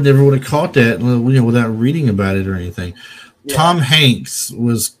 I would never have caught that, without reading about it or anything. Yeah. Tom Hanks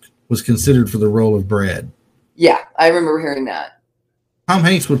was considered for the role of Brad. Yeah, I remember hearing that. Tom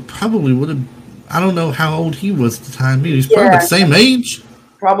Hanks would have. I don't know how old he was at the time. He's probably the same age.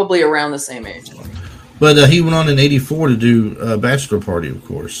 Probably around the same age. But he went on in '84 to do a Bachelor Party, of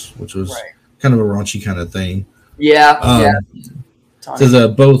course, which was kind of a raunchy kind of thing. Yeah. Says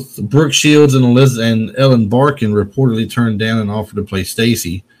both Brooke Shields and Ellen Barkin reportedly turned down an offer to play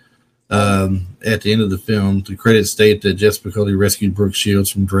Stacy. At the end of the film, the credits state that Jess Piccoli rescued Brooke Shields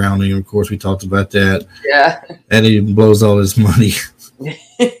from drowning. Of course, we talked about that. Yeah. And he blows all his money.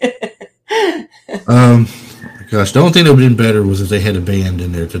 Gosh, the only thing that would have been better was if they had a band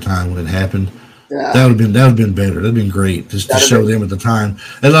in there at the time when it happened. Yeah. That would have been better. That'd been great just to show them at the time,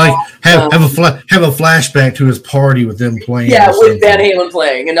 and like have a flashback to his party with them playing. Yeah, with Van Halen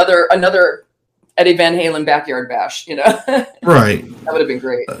playing another Eddie Van Halen backyard bash. Right. That would have been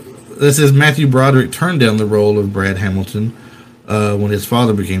great. This is Matthew Broderick turned down the role of Brad Hamilton when his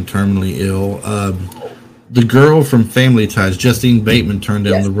father became terminally ill. The girl from Family Ties, Justine Bateman, turned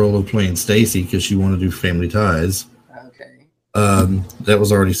down the role of playing Stacy because she wanted to do Family Ties. Okay. That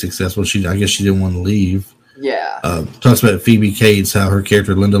was already successful. I guess she didn't want to leave. Yeah. Talks about Phoebe Cates, how her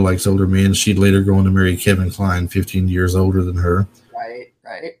character Linda likes older men. She'd later go on to marry Kevin Kline, 15 years older than her.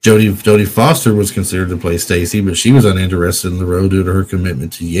 Right. Jodie Foster was considered to play Stacy, but she was uninterested in the role due to her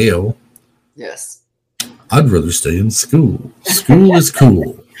commitment to Yale. Yes. I'd rather stay in school. School is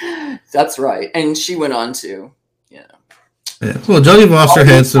cool. That's right. And she went on to, Yeah. Well, Jodie Foster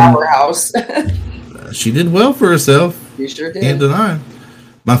had some powerhouse. She did well for herself. You sure did. Can't deny.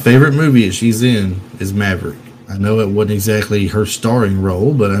 My favorite movie that she's in is Maverick. I know it wasn't exactly her starring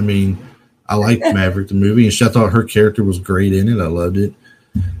role, but I mean, I liked Maverick, the movie, and I thought her character was great in it. I loved it.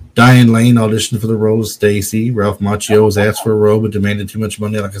 Diane Lane auditioned for the role of Stacy. Ralph Macchio was asked for a role, but demanded too much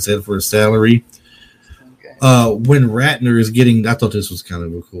money, like I said, for his salary. When Ratner is getting, I thought this was kind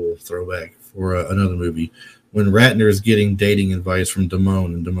of a cool throwback for another movie. When Ratner is getting dating advice from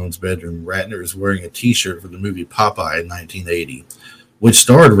Damone in Damone's bedroom, Ratner is wearing a T-shirt for the movie Popeye in 1980, which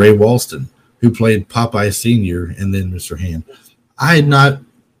starred Ray Walston, who played Popeye Sr. and then Mr. Hand.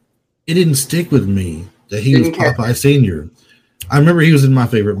 It didn't stick with me that he was Popeye Sr. I remember he was in My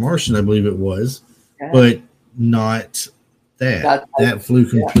Favorite Martian, I believe it was, but not that. That flew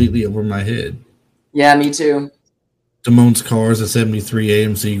completely over my head. Yeah, me too. Damone's car is a 73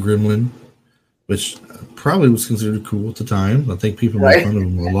 AMC Gremlin, which probably was considered cool at the time. I think people made fun of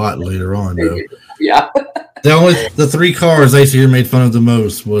him a lot later on, though. Yeah. The three cars I see made fun of the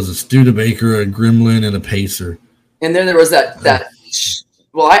most was a Studebaker, a Gremlin, and a Pacer. And then there was that.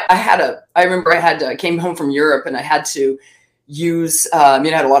 Well, I came home from Europe and I had to use. I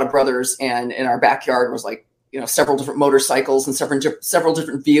had a lot of brothers, and in our backyard was several different motorcycles and several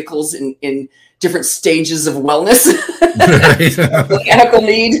different vehicles in different stages of wellness, mechanical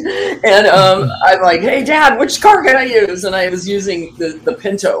need. And I'm like, hey, Dad, which car can I use? And I was using the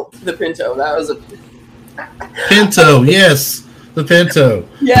Pinto. The Pinto. That was a Pinto. Yes, the Pinto.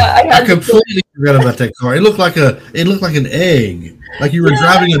 Yeah, I completely forgot about that car. It looked like an egg, like you were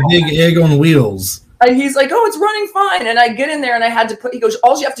driving a big egg on wheels. And he's like, oh, it's running fine. And I get in there and I had to he goes,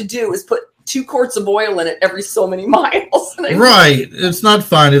 all you have to do is put 2 quarts of oil in it every so many miles. Right. It's not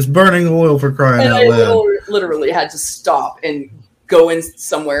fine. It's burning oil, for crying out loud. I literally had to stop and go in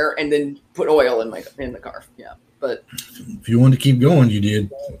somewhere and then put oil in the car. Yeah. But if you wanted to keep going, you did.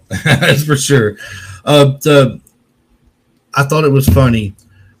 That's for sure. I thought it was funny.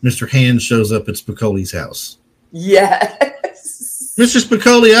 Mr. Hand shows up at Spicoli's house. Yes. Mr.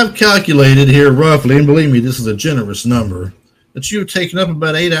 Spicoli, I've calculated here roughly, and believe me, this is a generous number, that you've taken up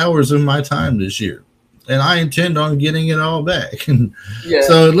about 8 hours of my time this year, and I intend on getting it all back.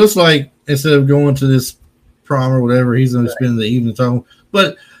 So it looks like instead of going to this prom or whatever, he's going to spend the evening talking.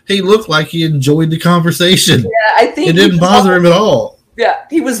 But he looked like he enjoyed the conversation. Yeah, I think it didn't bother him at all. Yeah,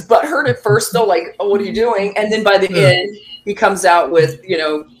 he was butthurt at first, though, like, oh, what are you doing? And then by the end, he comes out with,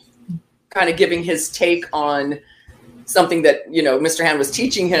 kind of giving his take on something that, Mr. Hand was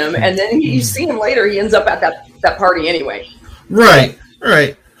teaching him. And then you see him later, he ends up at that party anyway. Right.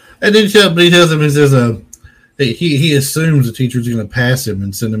 And then he tells him, he assumes the teacher's going to pass him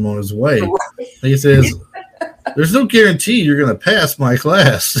and send him on his way. Right. He says, there's no guarantee you're going to pass my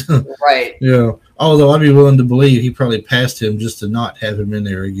class. Right. Although I'd be willing to believe he probably passed him just to not have him in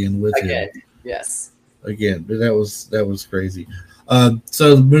there again with him. Yes. Again, but that was crazy.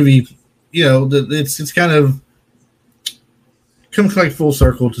 So the movie, it's kind of comes like full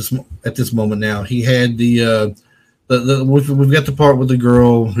circle at this moment now. He had we've got the part with the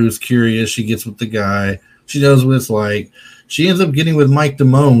girl who's curious. She gets with the guy. She knows what it's like. She ends up getting with Mike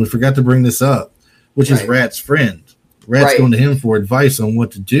Damone. We forgot to bring this up, which is Rat's friend. Rat's going to him for advice on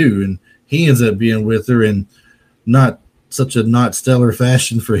what to do, and he ends up being with her in not stellar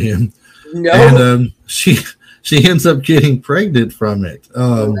fashion for him. No. And she ends up getting pregnant from it.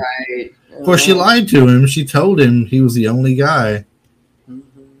 Right. Of course, she lied to him. She told him he was the only guy.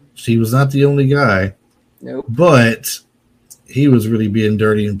 Mm-hmm. She was not the only guy. Nope. But he was really being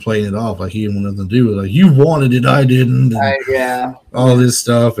dirty and playing it off like he didn't want nothing to do with it. Like, you wanted it, I didn't. All this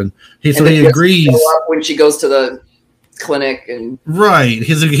stuff. And he agrees. When she goes to the clinic. And right.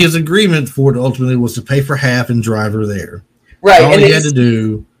 His agreement for it ultimately was to pay for half and drive her there. Right. All he had to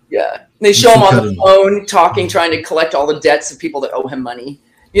do. Yeah. They show him on the phone talking, trying to collect all the debts of people that owe him money.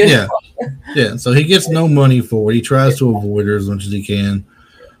 Yeah. So he gets no money for it. He tries to avoid her as much as he can.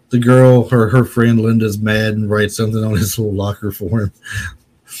 The girl, her friend Linda's mad and writes something on his little locker for him.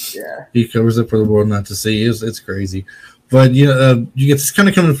 Yeah. He covers it for the world not to see. It's crazy. But you get this kind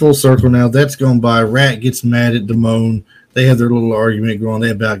of coming full circle now. That's gone by. Rat gets mad at Damone. They have their little argument going.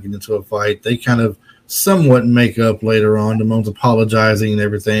 They about get into a fight. They kind of somewhat make up later on. Damone's apologizing and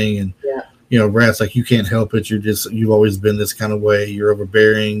everything, and Rat's like, you can't help it. You've always been this kind of way. You're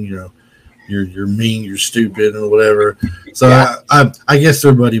overbearing. You're mean. You're stupid or whatever. So I guess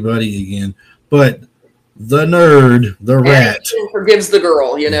they're buddy again. But the nerd, the Rat, forgives the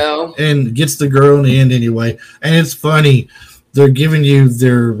girl, and gets the girl in the end anyway. And it's funny. They're giving you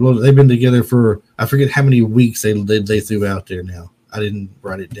they've been together for, I forget how many weeks they threw out there now. I didn't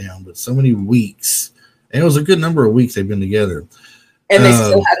write it down, but so many weeks. And it was a good number of weeks they've been together. And they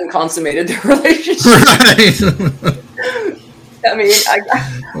still hadn't consummated their relationship. Right.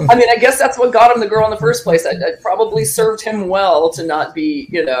 I guess that's what got him the girl in the first place. It probably served him well to not be,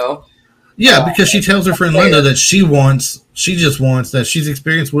 Yeah, because she tells her friend Linda that she just wants that she's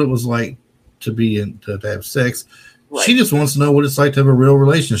experienced what it was like to have sex. Right. She just wants to know what it's like to have a real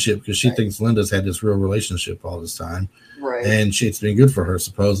relationship because she thinks Linda's had this real relationship all this time. Right. And it's been good for her,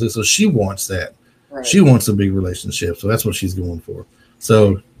 supposedly. So she wants that. Right. She wants a big relationship. So that's what she's going for.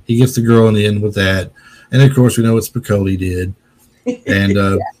 So he gets the girl in the end with that. And of course, we know what Spicoli did. And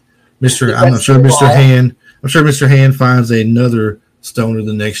I'm sure Mr. Hand finds another stoner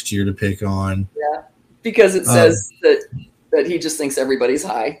the next year to pick on. Yeah. Because it says that he just thinks everybody's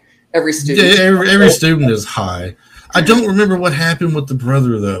high. Every student. Yeah, every student is high. I don't remember what happened with the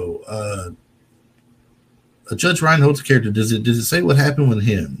brother though. Judge Reinhold's character, does it say what happened with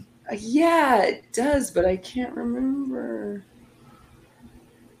him? Yeah, it does, but I can't remember.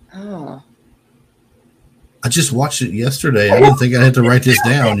 Oh. I just watched it yesterday. I didn't think I had to write this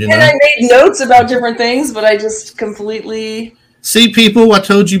down, And I made notes about different things, but I just completely... See, people, I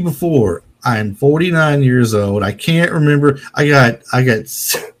told you before, I'm 49 years old. I can't remember. I got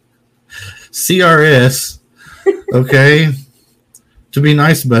CRS, okay? To be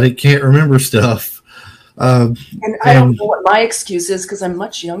nice about it, can't remember stuff. And I don't know what my excuse is because I'm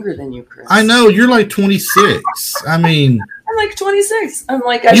much younger than you, Chris. I know. You're like 26. I mean... I'm like 26. I'm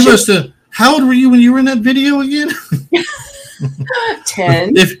like... How old were you when you were in that video again?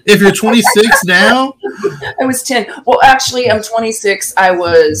 10. If you're 26 now? I was 10. Well, actually, I'm 26. I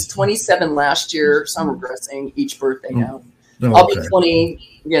was 27 last year, so I'm regressing each birthday now. Oh, I'll be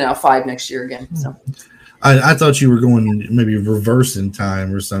 25 next year again. So I thought you were going maybe reverse in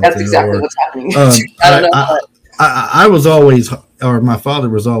time or something. That's exactly what's happening. I don't know. I was always, or my father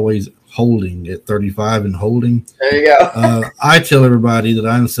was always holding at 35 and holding. There you go. I tell everybody that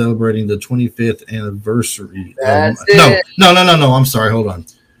I'm celebrating the 25th anniversary. That's it. No. I'm sorry. Hold on.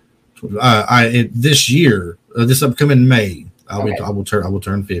 This year, this upcoming May, I will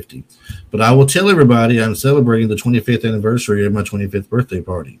turn 50. But I will tell everybody I'm celebrating the 25th anniversary of my 25th birthday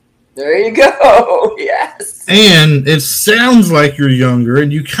party. There you go. Yes. And it sounds like you're younger,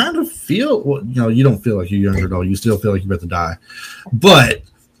 and you kind of feel, you don't feel like you're younger at all. You still feel like you're about to die. But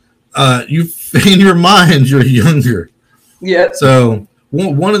you, in your mind, you're younger. Yeah. So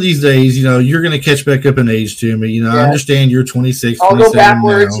one of these days, you're going to catch back up in age to me. I understand you're 26. I'll go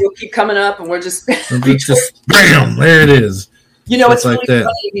backwards. Now. You'll keep coming up, and we're just bam, there it is. It's really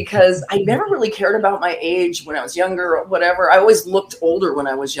funny because I never really cared about my age when I was younger or whatever. I always looked older when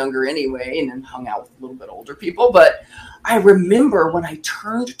I was younger anyway, and then hung out with a little bit older people. But I remember when I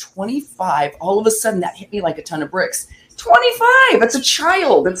turned 25, all of a sudden that hit me like a ton of bricks. 25, it's a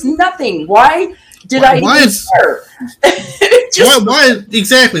child. It's nothing. Why did I even care?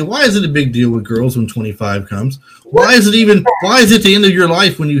 Exactly. Why is it a big deal with girls when 25 comes? Why is it the end of your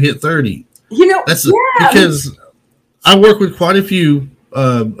life when you hit 30? Because I work with quite a few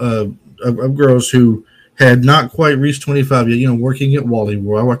of girls who had not quite reached 25 yet, working at Wally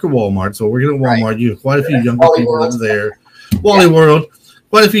World. I work at Walmart, so working at Walmart, you have quite a few younger people over there. Wally World,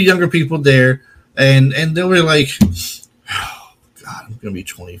 quite a few younger people there, and they were like, oh, God, I'm going to be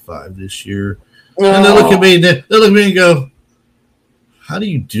 25 this year. And they look at me and go, how do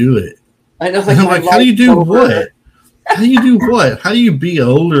you do it? I know. And I'm like, how do you do what? How do you do what? How do you be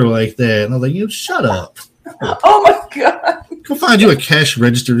older like that? And I'm like, shut up. Oh my God. Go find you a cash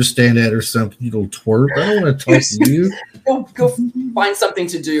register to stand at or something, you little twerp. I don't want to talk to you. Go find something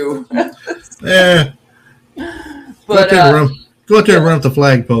to do. Yeah. But go out there and run up the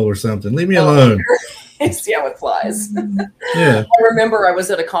flagpole or something. Leave me alone. See how it flies. Yeah. I remember I was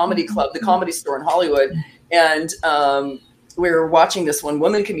at a comedy club, the Comedy Store in Hollywood, and we were watching this one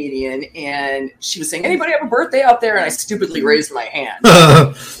woman comedian, and she was saying, anybody have a birthday out there? And I stupidly raised my hand.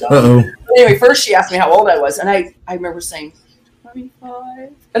 Uh-oh. Anyway, first she asked me how old I was, and I remember saying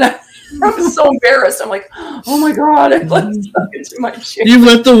 25, and I was so embarrassed. I'm like, oh my God, I let stuff into my chair. You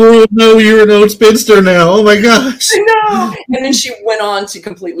let the world know you're an old spinster now. Oh my gosh. I know. And then she went on to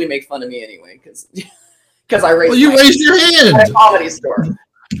completely make fun of me anyway, because I raised you raised your hand at a Comedy Store.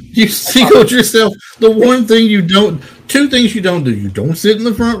 You singled yourself. Two things you don't do. You don't sit in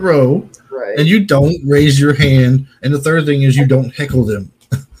the front row, right? And you don't raise your hand. And the third thing is you don't heckle them.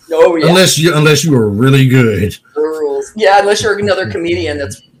 Oh yeah. Unless you are really good. The rules. Yeah, unless you're another comedian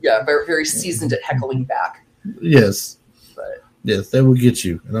that's very, very seasoned at heckling back. Yes. But yes, that will get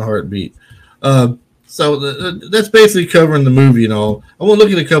you in a heartbeat. So that's basically covering the movie and all. I want to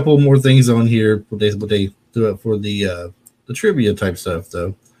look at a couple more things on here. What they do it for the trivia type stuff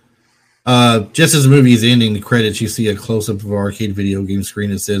though. Just as the movie is ending, the credits, you see a close-up of an arcade video game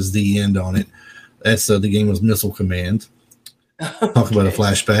screen that says "The End" on it. That's the game was Missile Command. Okay. Talk about a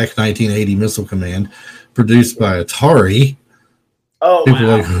flashback, 1980 Missile Command, produced by Atari. Oh, people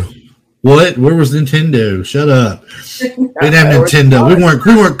wow. Like, what? Where was Nintendo? Shut up. We didn't have Nintendo. We weren't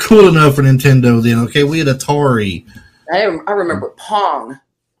cool enough for Nintendo then. Okay, we had Atari. I remember Pong.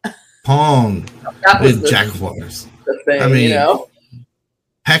 That was Jaguars. The thing, I mean,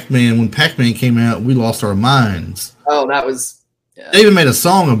 Pac-Man. When Pac-Man came out, we lost our minds. Oh, that was. Yeah. They even made a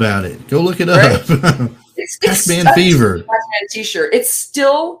song about it. Go look it up. It's Pac-Man Fever. Pac-Man T-shirt. It's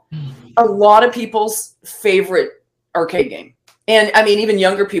still a lot of people's favorite arcade game. And I mean, even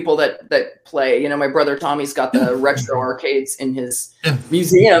younger people that play, my brother Tommy's got the retro arcades in his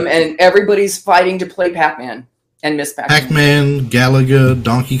museum, and everybody's fighting to play Pac-Man and Miss Pac-Man. Pac-Man, Galaga,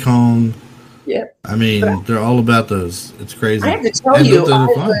 Donkey Kong. Yeah. I mean, they're all about those. It's crazy. I have to tell you,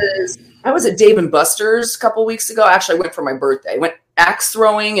 I was at Dave & Buster's a couple weeks ago. Actually, I went for my birthday. I went axe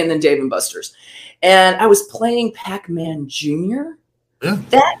throwing and then Dave & Buster's. And I was playing Pac-Man Jr. Yeah.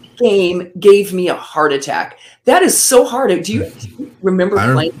 That game gave me a heart attack. That is so hard. Do you remember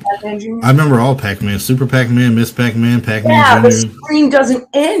playing Pac-Man Jr.? I remember all Pac-Man. Super Pac-Man, Miss Pac-Man, Pac-Man Jr. The screen doesn't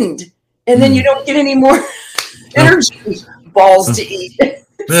end. And then you don't get any more energy balls to eat.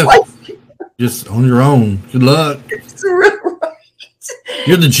 It's like, just on your own. Good luck. It's right.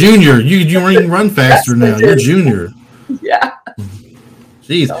 You're the junior. You run faster now. You're junior. Yeah.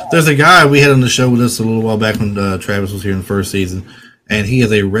 Jeez. There's a guy we had on the show with us a little while back when Travis was here in the first season, and he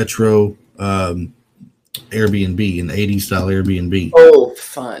has a retro Airbnb, an 80s style Airbnb. Oh,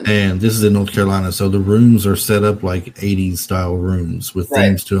 fun. And this is in North Carolina, so the rooms are set up like 80s style rooms with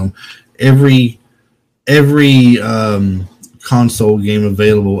themes to them. Every console game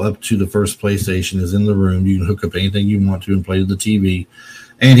available up to the first PlayStation is in the room. You can hook up anything you want to and play to the TV.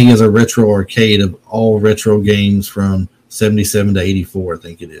 And he has a retro arcade of all retro games from 77 to 84, I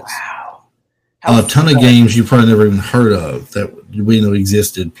think it is. Wow. A ton of games you probably never even heard of that we know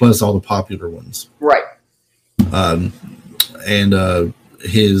existed, plus all the popular ones. Right. And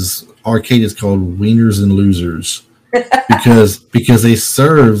his arcade is called Wieners and Losers because they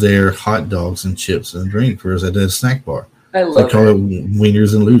serve their hot dogs and chips and drink for us at a snack bar. I love They call it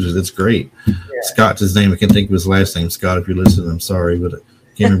Wieners and Losers. It's great. Yeah. Scott's his name. I can't think of his last name. Scott, if you're listening, I'm sorry, but I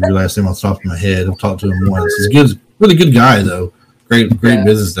can't remember your last name off the top of my head. I've talked to him once. He's good, really good guy, though. Great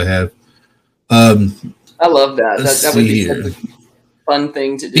business to have. I love that. That would be such a fun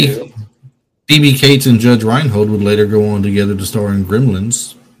thing to do. Phoebe Cates and Judge Reinhold would later go on together to star in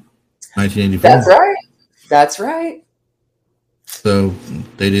Gremlins, 1984. That's right. So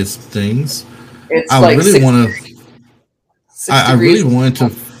they did some things. I really wanted to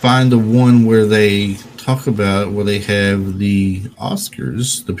find the one where they talk about where they have the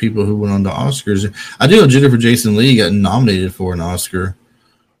Oscars, the people who went on to Oscars. I do know Jennifer Jason Leigh got nominated for an Oscar.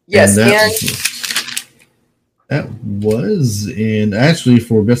 Yes, that was in actually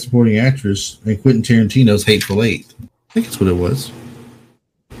for Best Supporting Actress in Quentin Tarantino's Hateful Eight. I think that's what it was.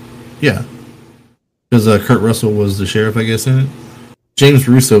 Yeah, because Kurt Russell was the sheriff, I guess, in it. James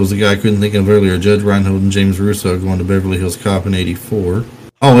Russo was the guy I couldn't think of earlier. Judge Reinhold and James Russo going to Beverly Hills Cop in '84.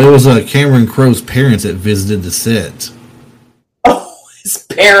 Oh, it was Cameron Crowe's parents that visited the set. Oh, his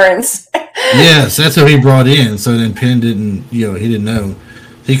parents. Yes, that's who he brought in. So then Penn didn't, he didn't know.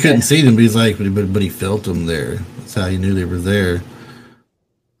 He couldn't see them, but he's like, but he felt them there. That's how he knew they were there.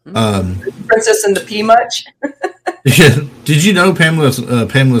 Princess and the Pea much? Yeah. Did you know Pamela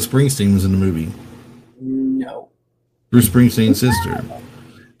Springsteen was in the movie? No. Bruce Springsteen's sister.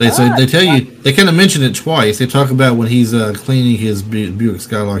 They tell you, they kind of mention it twice. They talk about when he's cleaning his Buick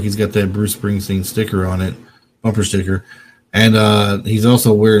Skylark, he's got that Bruce Springsteen sticker on it, bumper sticker, and he's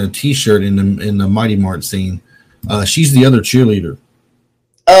also wearing a T-shirt in the Mighty Mart scene. She's the other cheerleader.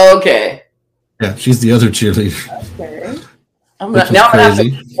 Oh, okay. Yeah, she's the other cheerleader. Okay. I'm gonna have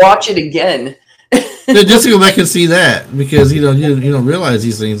to watch it again. Yeah, just to go back and see that, because you don't realize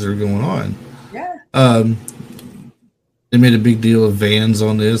these things are going on. Yeah. They made a big deal of vans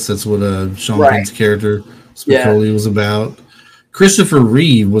on this. That's what Sean Penn's character Spicoli was about. Christopher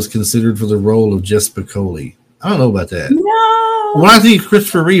Reeve was considered for the role of Jess Spicoli. I don't know about that. No. When I think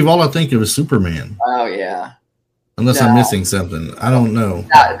Christopher Reeve, all I think of is Superman. Oh yeah. Unless I'm missing something. I don't know.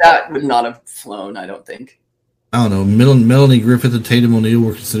 That would not have flown, I don't think. I don't know. Melanie Griffith and Tatum O'Neal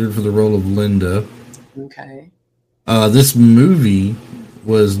were considered for the role of Linda. Okay. This movie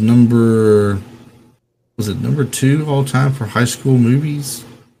was number 2 all time for high school movies?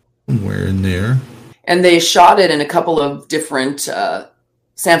 Somewhere in there. And they shot it in a couple of different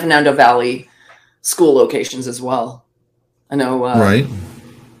San Fernando Valley school locations as well. I know. Right.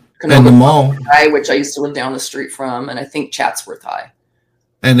 Canova and the mall. High, which I used to live down the street from, and I think Chatsworth High.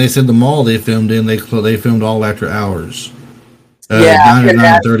 And they said the mall they filmed in, they filmed all after hours. 9 or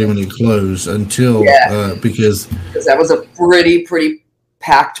 9:30 when it closed until because that was a pretty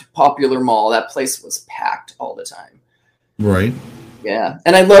packed, popular mall. That place was packed all the time. Right. Yeah,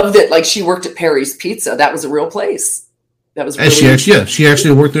 and I loved it. Like she worked at Perry's Pizza. That was a real place. That was. Really she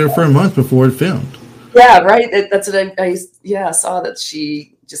actually worked there for a month before it filmed. Yeah, right. That's what I saw that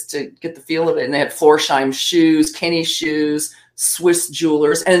she just to get the feel of it. And they had Florsheim shoes, Kenny shoes, Swiss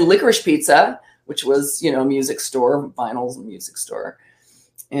jewelers, and Licorice Pizza, which was music store, vinyls and music store,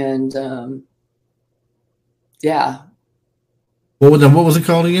 and What was it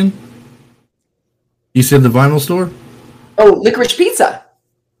called again? You said the vinyl store? Oh, Licorice Pizza.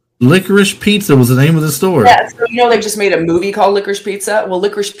 Licorice Pizza was the name of the store. Yeah, so they just made a movie called Licorice Pizza. Well,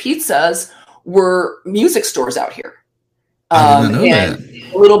 Licorice Pizzas were music stores out here. I didn't know that.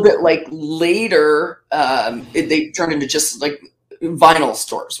 A little bit like later, they turned into just like vinyl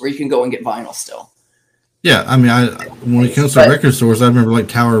stores where you can go and get vinyl still. Yeah, I mean, when it comes to record stores, I remember like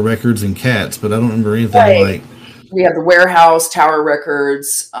Tower Records and Cats, but I don't remember anything like. We have the Warehouse, Tower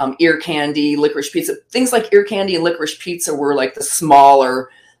Records, Ear Candy, Licorice Pizza. Things like Ear Candy and Licorice Pizza were like the smaller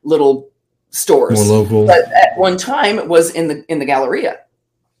little stores. More local. But at one time, it was in the Galleria,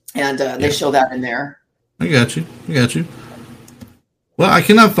 and they show that in there. I got you. Well, I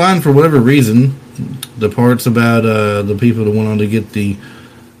cannot find, for whatever reason, the parts about the people that went on to get the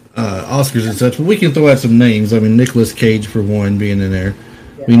Oscars and such. But we can throw out some names. I mean, Nicolas Cage, for one, being in there.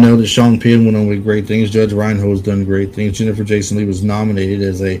 Yeah. We know that Sean Penn went on with great things. Judge Reinhold has done great things. Jennifer Jason Leigh was nominated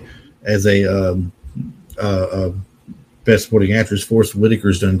as a Best Supporting Actress. Forrest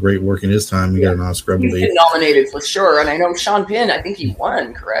Whitaker's done great work in his time. He got an Oscar, I believe. He's been nominated for sure. And I know Sean Penn, I think he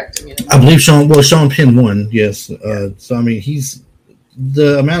won, correct? I believe Sean Penn won, yes. So, I mean, he's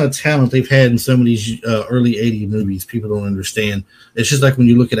the amount of talent they've had in some of these early 80s movies, people don't understand. It's just like when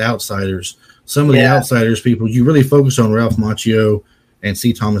you look at Outsiders. Some of the Outsiders people, you really focus on Ralph Macchio and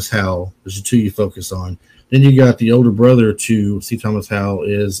C. Thomas Howell. Those are two you focus on. Then you got the older brother to C. Thomas Howell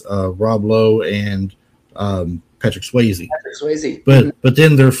is Rob Lowe and Patrick Swayze. But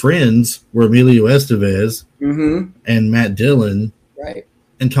then their friends were Emilio Estevez and Matt Dillon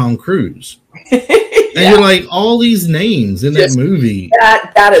and Tom Cruise. And you're like, all these names in that movie.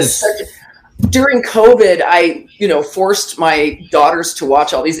 That is such a... during COVID, I, forced my daughters to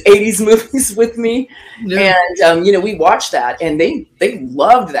watch all these 80s movies with me. Yeah. And, we watched that and they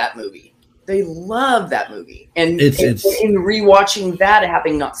loved that movie. They love that movie. And in rewatching that,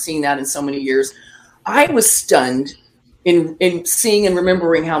 having not seen that in so many years, I was stunned in seeing and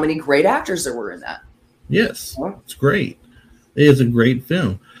remembering how many great actors there were in that. Yes, it's great. It is a great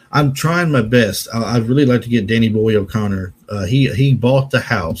film. I'm trying my best. I'd really like to get Danny Boy O'Connor. He bought the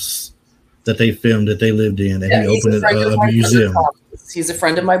house that they filmed, that they lived in, and he opened a museum. He's a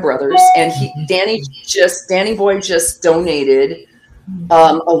friend of my brother's, and Danny Boy just donated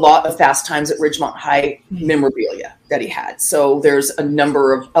a lot of Fast Times at Ridgemont High memorabilia that he had. So there's a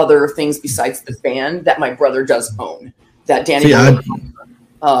number of other things besides the band that my brother does own. That Danny. I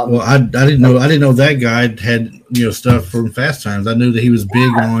didn't know that guy had stuff from Fast Times. I knew that he was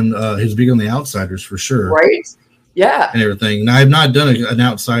big on the Outsiders for sure, right? Yeah, and everything. And I have not done an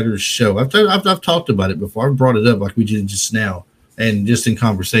Outsiders show. I've talked about it before. I've brought it up like we did just now, and just in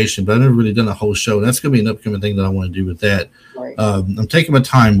conversation. But I've never really done a whole show. That's going to be an upcoming thing that I want to do with that. Right. I'm taking my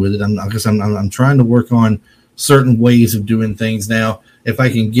time with it. I'm trying to work on certain ways of doing things now. If I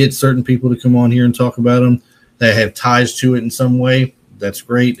can get certain people to come on here and talk about them that have ties to it in some way, that's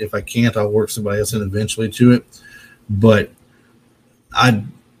great. If I can't, I'll work somebody else in eventually to it. But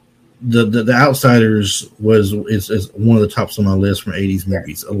the Outsiders is one of the tops on my list from 80s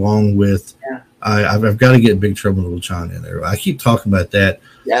movies, along with I've got to get Big Trouble in Little China in there. I keep talking about that,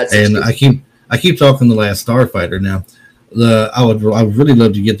 and I keep talking The Last Starfighter. Now, I would really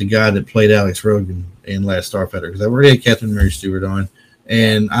love to get the guy that played Alex Rogan in Last Starfighter, because I've already had Catherine Mary Stewart on.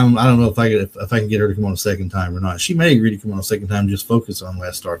 And I don't know if I can get her to come on a second time or not. She may agree to come on a second time, just focus on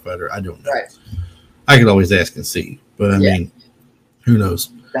Last Starfighter. I don't know. Right. I could always ask and see, but I mean, who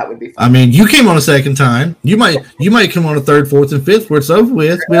knows? That would be fun. I mean, you came on a second time. You might come on a third, fourth, and fifth where it's over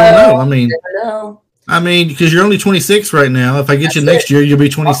with. We don't know. I mean, because you're only 26 right now. If I get you next year, you'll be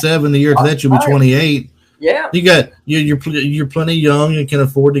 27. The year after that, you'll be 28. Yeah. You're plenty young and can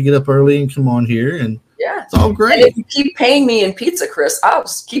afford to get up early and come on here, and it's all great. And if you keep paying me in pizza, Chris, I'll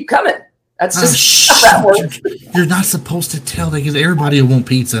just keep coming. That's just how that works. You're not supposed to tell that, because everybody will want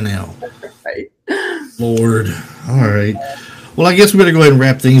pizza now. Right. Lord. All right. Well, I guess we better go ahead and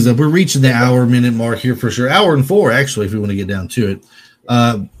wrap things up. We're reaching the hour-minute mark here for sure. Hour and 4, actually, if we want to get down to it.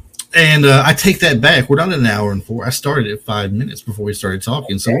 And I take that back. We're not at an hour and 4. I started at 5 minutes before we started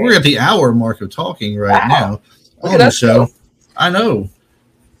talking. So we're at the hour mark of talking right now on the show. I know.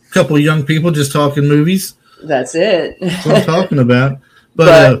 A couple of young people just talking movies. That's it. That's what I'm talking about.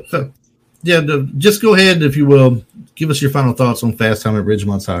 But just go ahead, if you will, give us your final thoughts on Fast Time at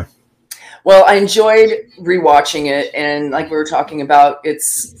Ridgemont High. Well, I enjoyed rewatching it, and like we were talking about,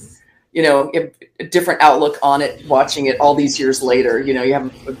 it's a different outlook on it. Watching it all these years later, you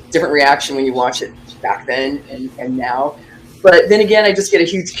have a different reaction when you watch it back then and now. But then again, I just get a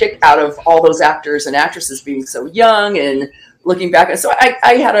huge kick out of all those actors and actresses being so young and looking back. And so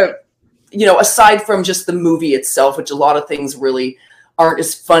I had aside from just the movie itself, which a lot of things really aren't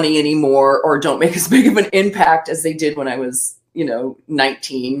as funny anymore or don't make as big of an impact as they did when I was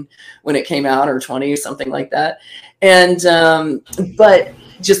 19 when it came out, or 20 or something like that. And but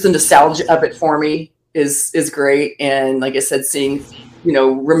just the nostalgia of it for me is great. And like I said, seeing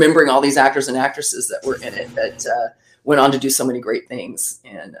remembering all these actors and actresses that were in it that went on to do so many great things.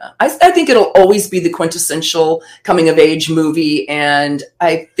 And I think it'll always be the quintessential coming of age movie, and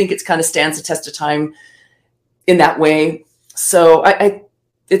I think it kind of stands the test of time in that way. So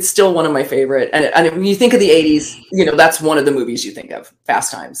it's still one of my favorite. And when you think of the 80s, that's one of the movies you think of,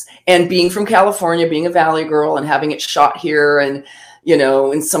 Fast Times. And being from California, being a Valley girl and having it shot here and,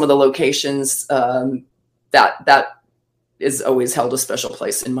 in some of the locations, that is always held a special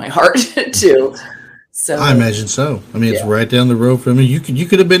place in my heart too. So I imagine so. I mean, it's right down the road from me. You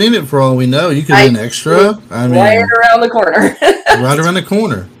could have been in it for all we know. You could have been extra. I mean, right around the corner. Right around the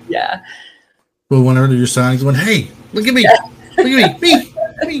corner. Yeah. Well, whenever you're signing, going, hey, look at me. Look at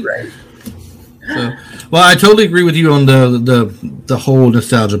me. Right. So, well, I totally agree with you on the whole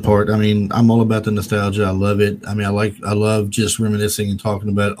nostalgia part. I mean, I'm all about the nostalgia. I love it. I mean, I love just reminiscing and talking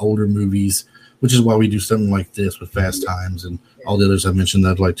about older movies, which is why we do something like this with Fast Times and all the others I mentioned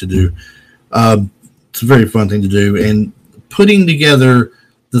that I'd like to do. It's a very fun thing to do, and putting together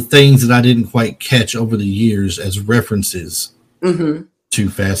the things that I didn't quite catch over the years as references to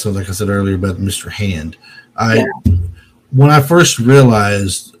Fast. So, like I said earlier about Mr. Hand, when I first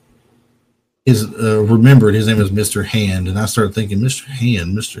realized remembered his name was Mr. Hand, and I started thinking Mr.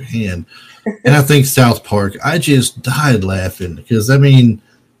 Hand, and I think South Park. I just died laughing because I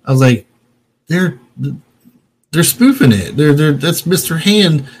was like, they're spoofing it. That's Mr.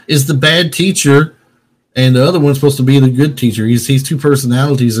 Hand is the bad teacher, and the other one's supposed to be the good teacher. He's two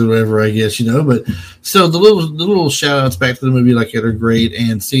personalities or whatever, I guess, But so the little shout outs back to the movie like that are great,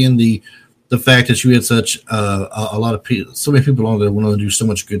 and seeing the fact that you had such a lot of people, so many people on there want to do so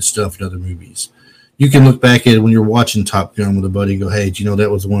much good stuff in other movies. You can look back at it when you're watching Top Gun with a buddy and go, hey, do you know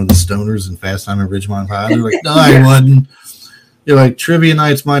that was one of the stoners in Fast Time at Ridgemont High? They're like, no, I wasn't. You're like, trivia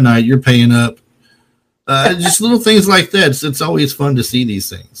night's my night. You're paying up. Just little things like that. It's always fun to see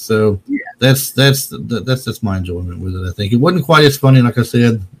these things. So that's my enjoyment with it. I think it wasn't quite as funny, like I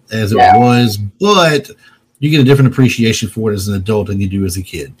said, as it was, but you get a different appreciation for it as an adult than you do as a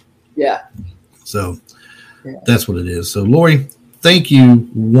kid. Yeah. So that's what it is. So Lori, thank you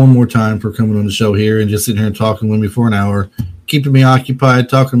one more time for coming on the show here and just sitting here and talking with me for an hour, keeping me occupied,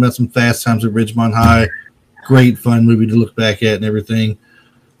 talking about some Fast Times at Ridgemont High. Great, fun movie to look back at and everything.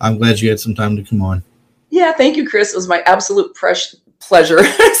 I'm glad you had some time to come on. Yeah, thank you, Chris. It was my absolute pleasure.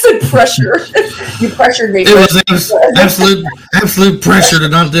 I said pressure. You pressured me. It was absolute pressure to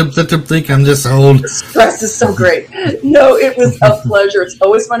not let them think I'm just old. Stress is so great. No, it was a pleasure. It's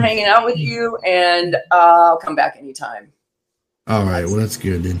always fun hanging out with you, and I'll come back anytime. All right, well, that's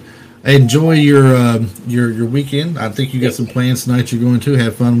good then. Enjoy your weekend. I think you got some plans tonight you're going to.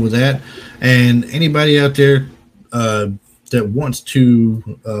 Have fun with that. And anybody out there that wants to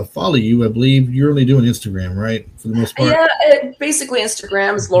follow you, I believe you're only doing Instagram, right? For the most part. Yeah, basically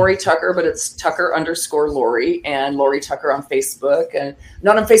Instagram is Lori Tucker, but it's Tucker_Lori, and Lori Tucker on Facebook. And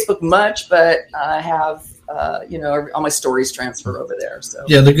not on Facebook much, but I have all my stories transfer over there. So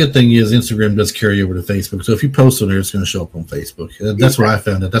yeah, the good thing is Instagram does carry over to Facebook. So if you post on there, it's going to show up on Facebook. That's what I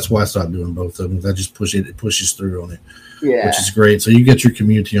found out. That's why I stopped doing both of them. I just push it; it pushes through on it. Yeah. Which is great. So you get your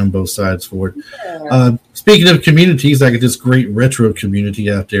community on both sides for it. Yeah. Speaking of communities, I get this great retro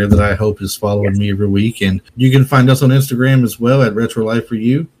community out there that I hope is following me every week. And you can find us on Instagram as well at Retro Life for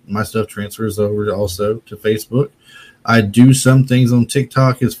You. My stuff transfers over also to Facebook. I do some things on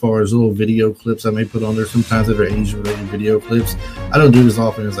TikTok as far as little video clips I may put on there sometimes that are age-related video clips. I don't do it as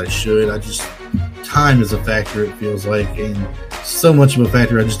often as I should. Time is a factor, it feels like, and so much of a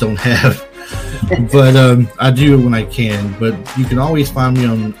factor I just don't have. But I do it when I can. But you can always find me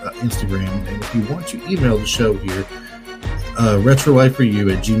on Instagram. And if you want to email the show here,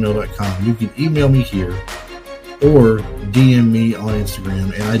 retrolifeforyou@gmail.com. You can email me here or DM me on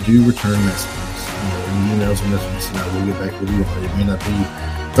Instagram, and I do return messages. Emails and messages, and I will get back with you on it. It may not be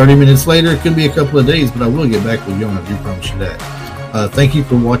 30 minutes later. It could be a couple of days, but I will get back with you on it. I do promise you that. Thank you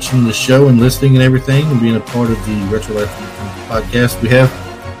for watching the show and listening and everything and being a part of the Retro Life podcast we have.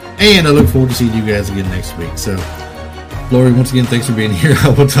 And I look forward to seeing you guys again next week. So, Lori, once again, thanks for being here. I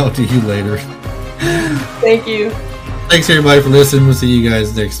will talk to you later. Thank you. Thanks, everybody, for listening. We'll see you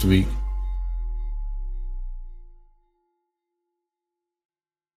guys next week.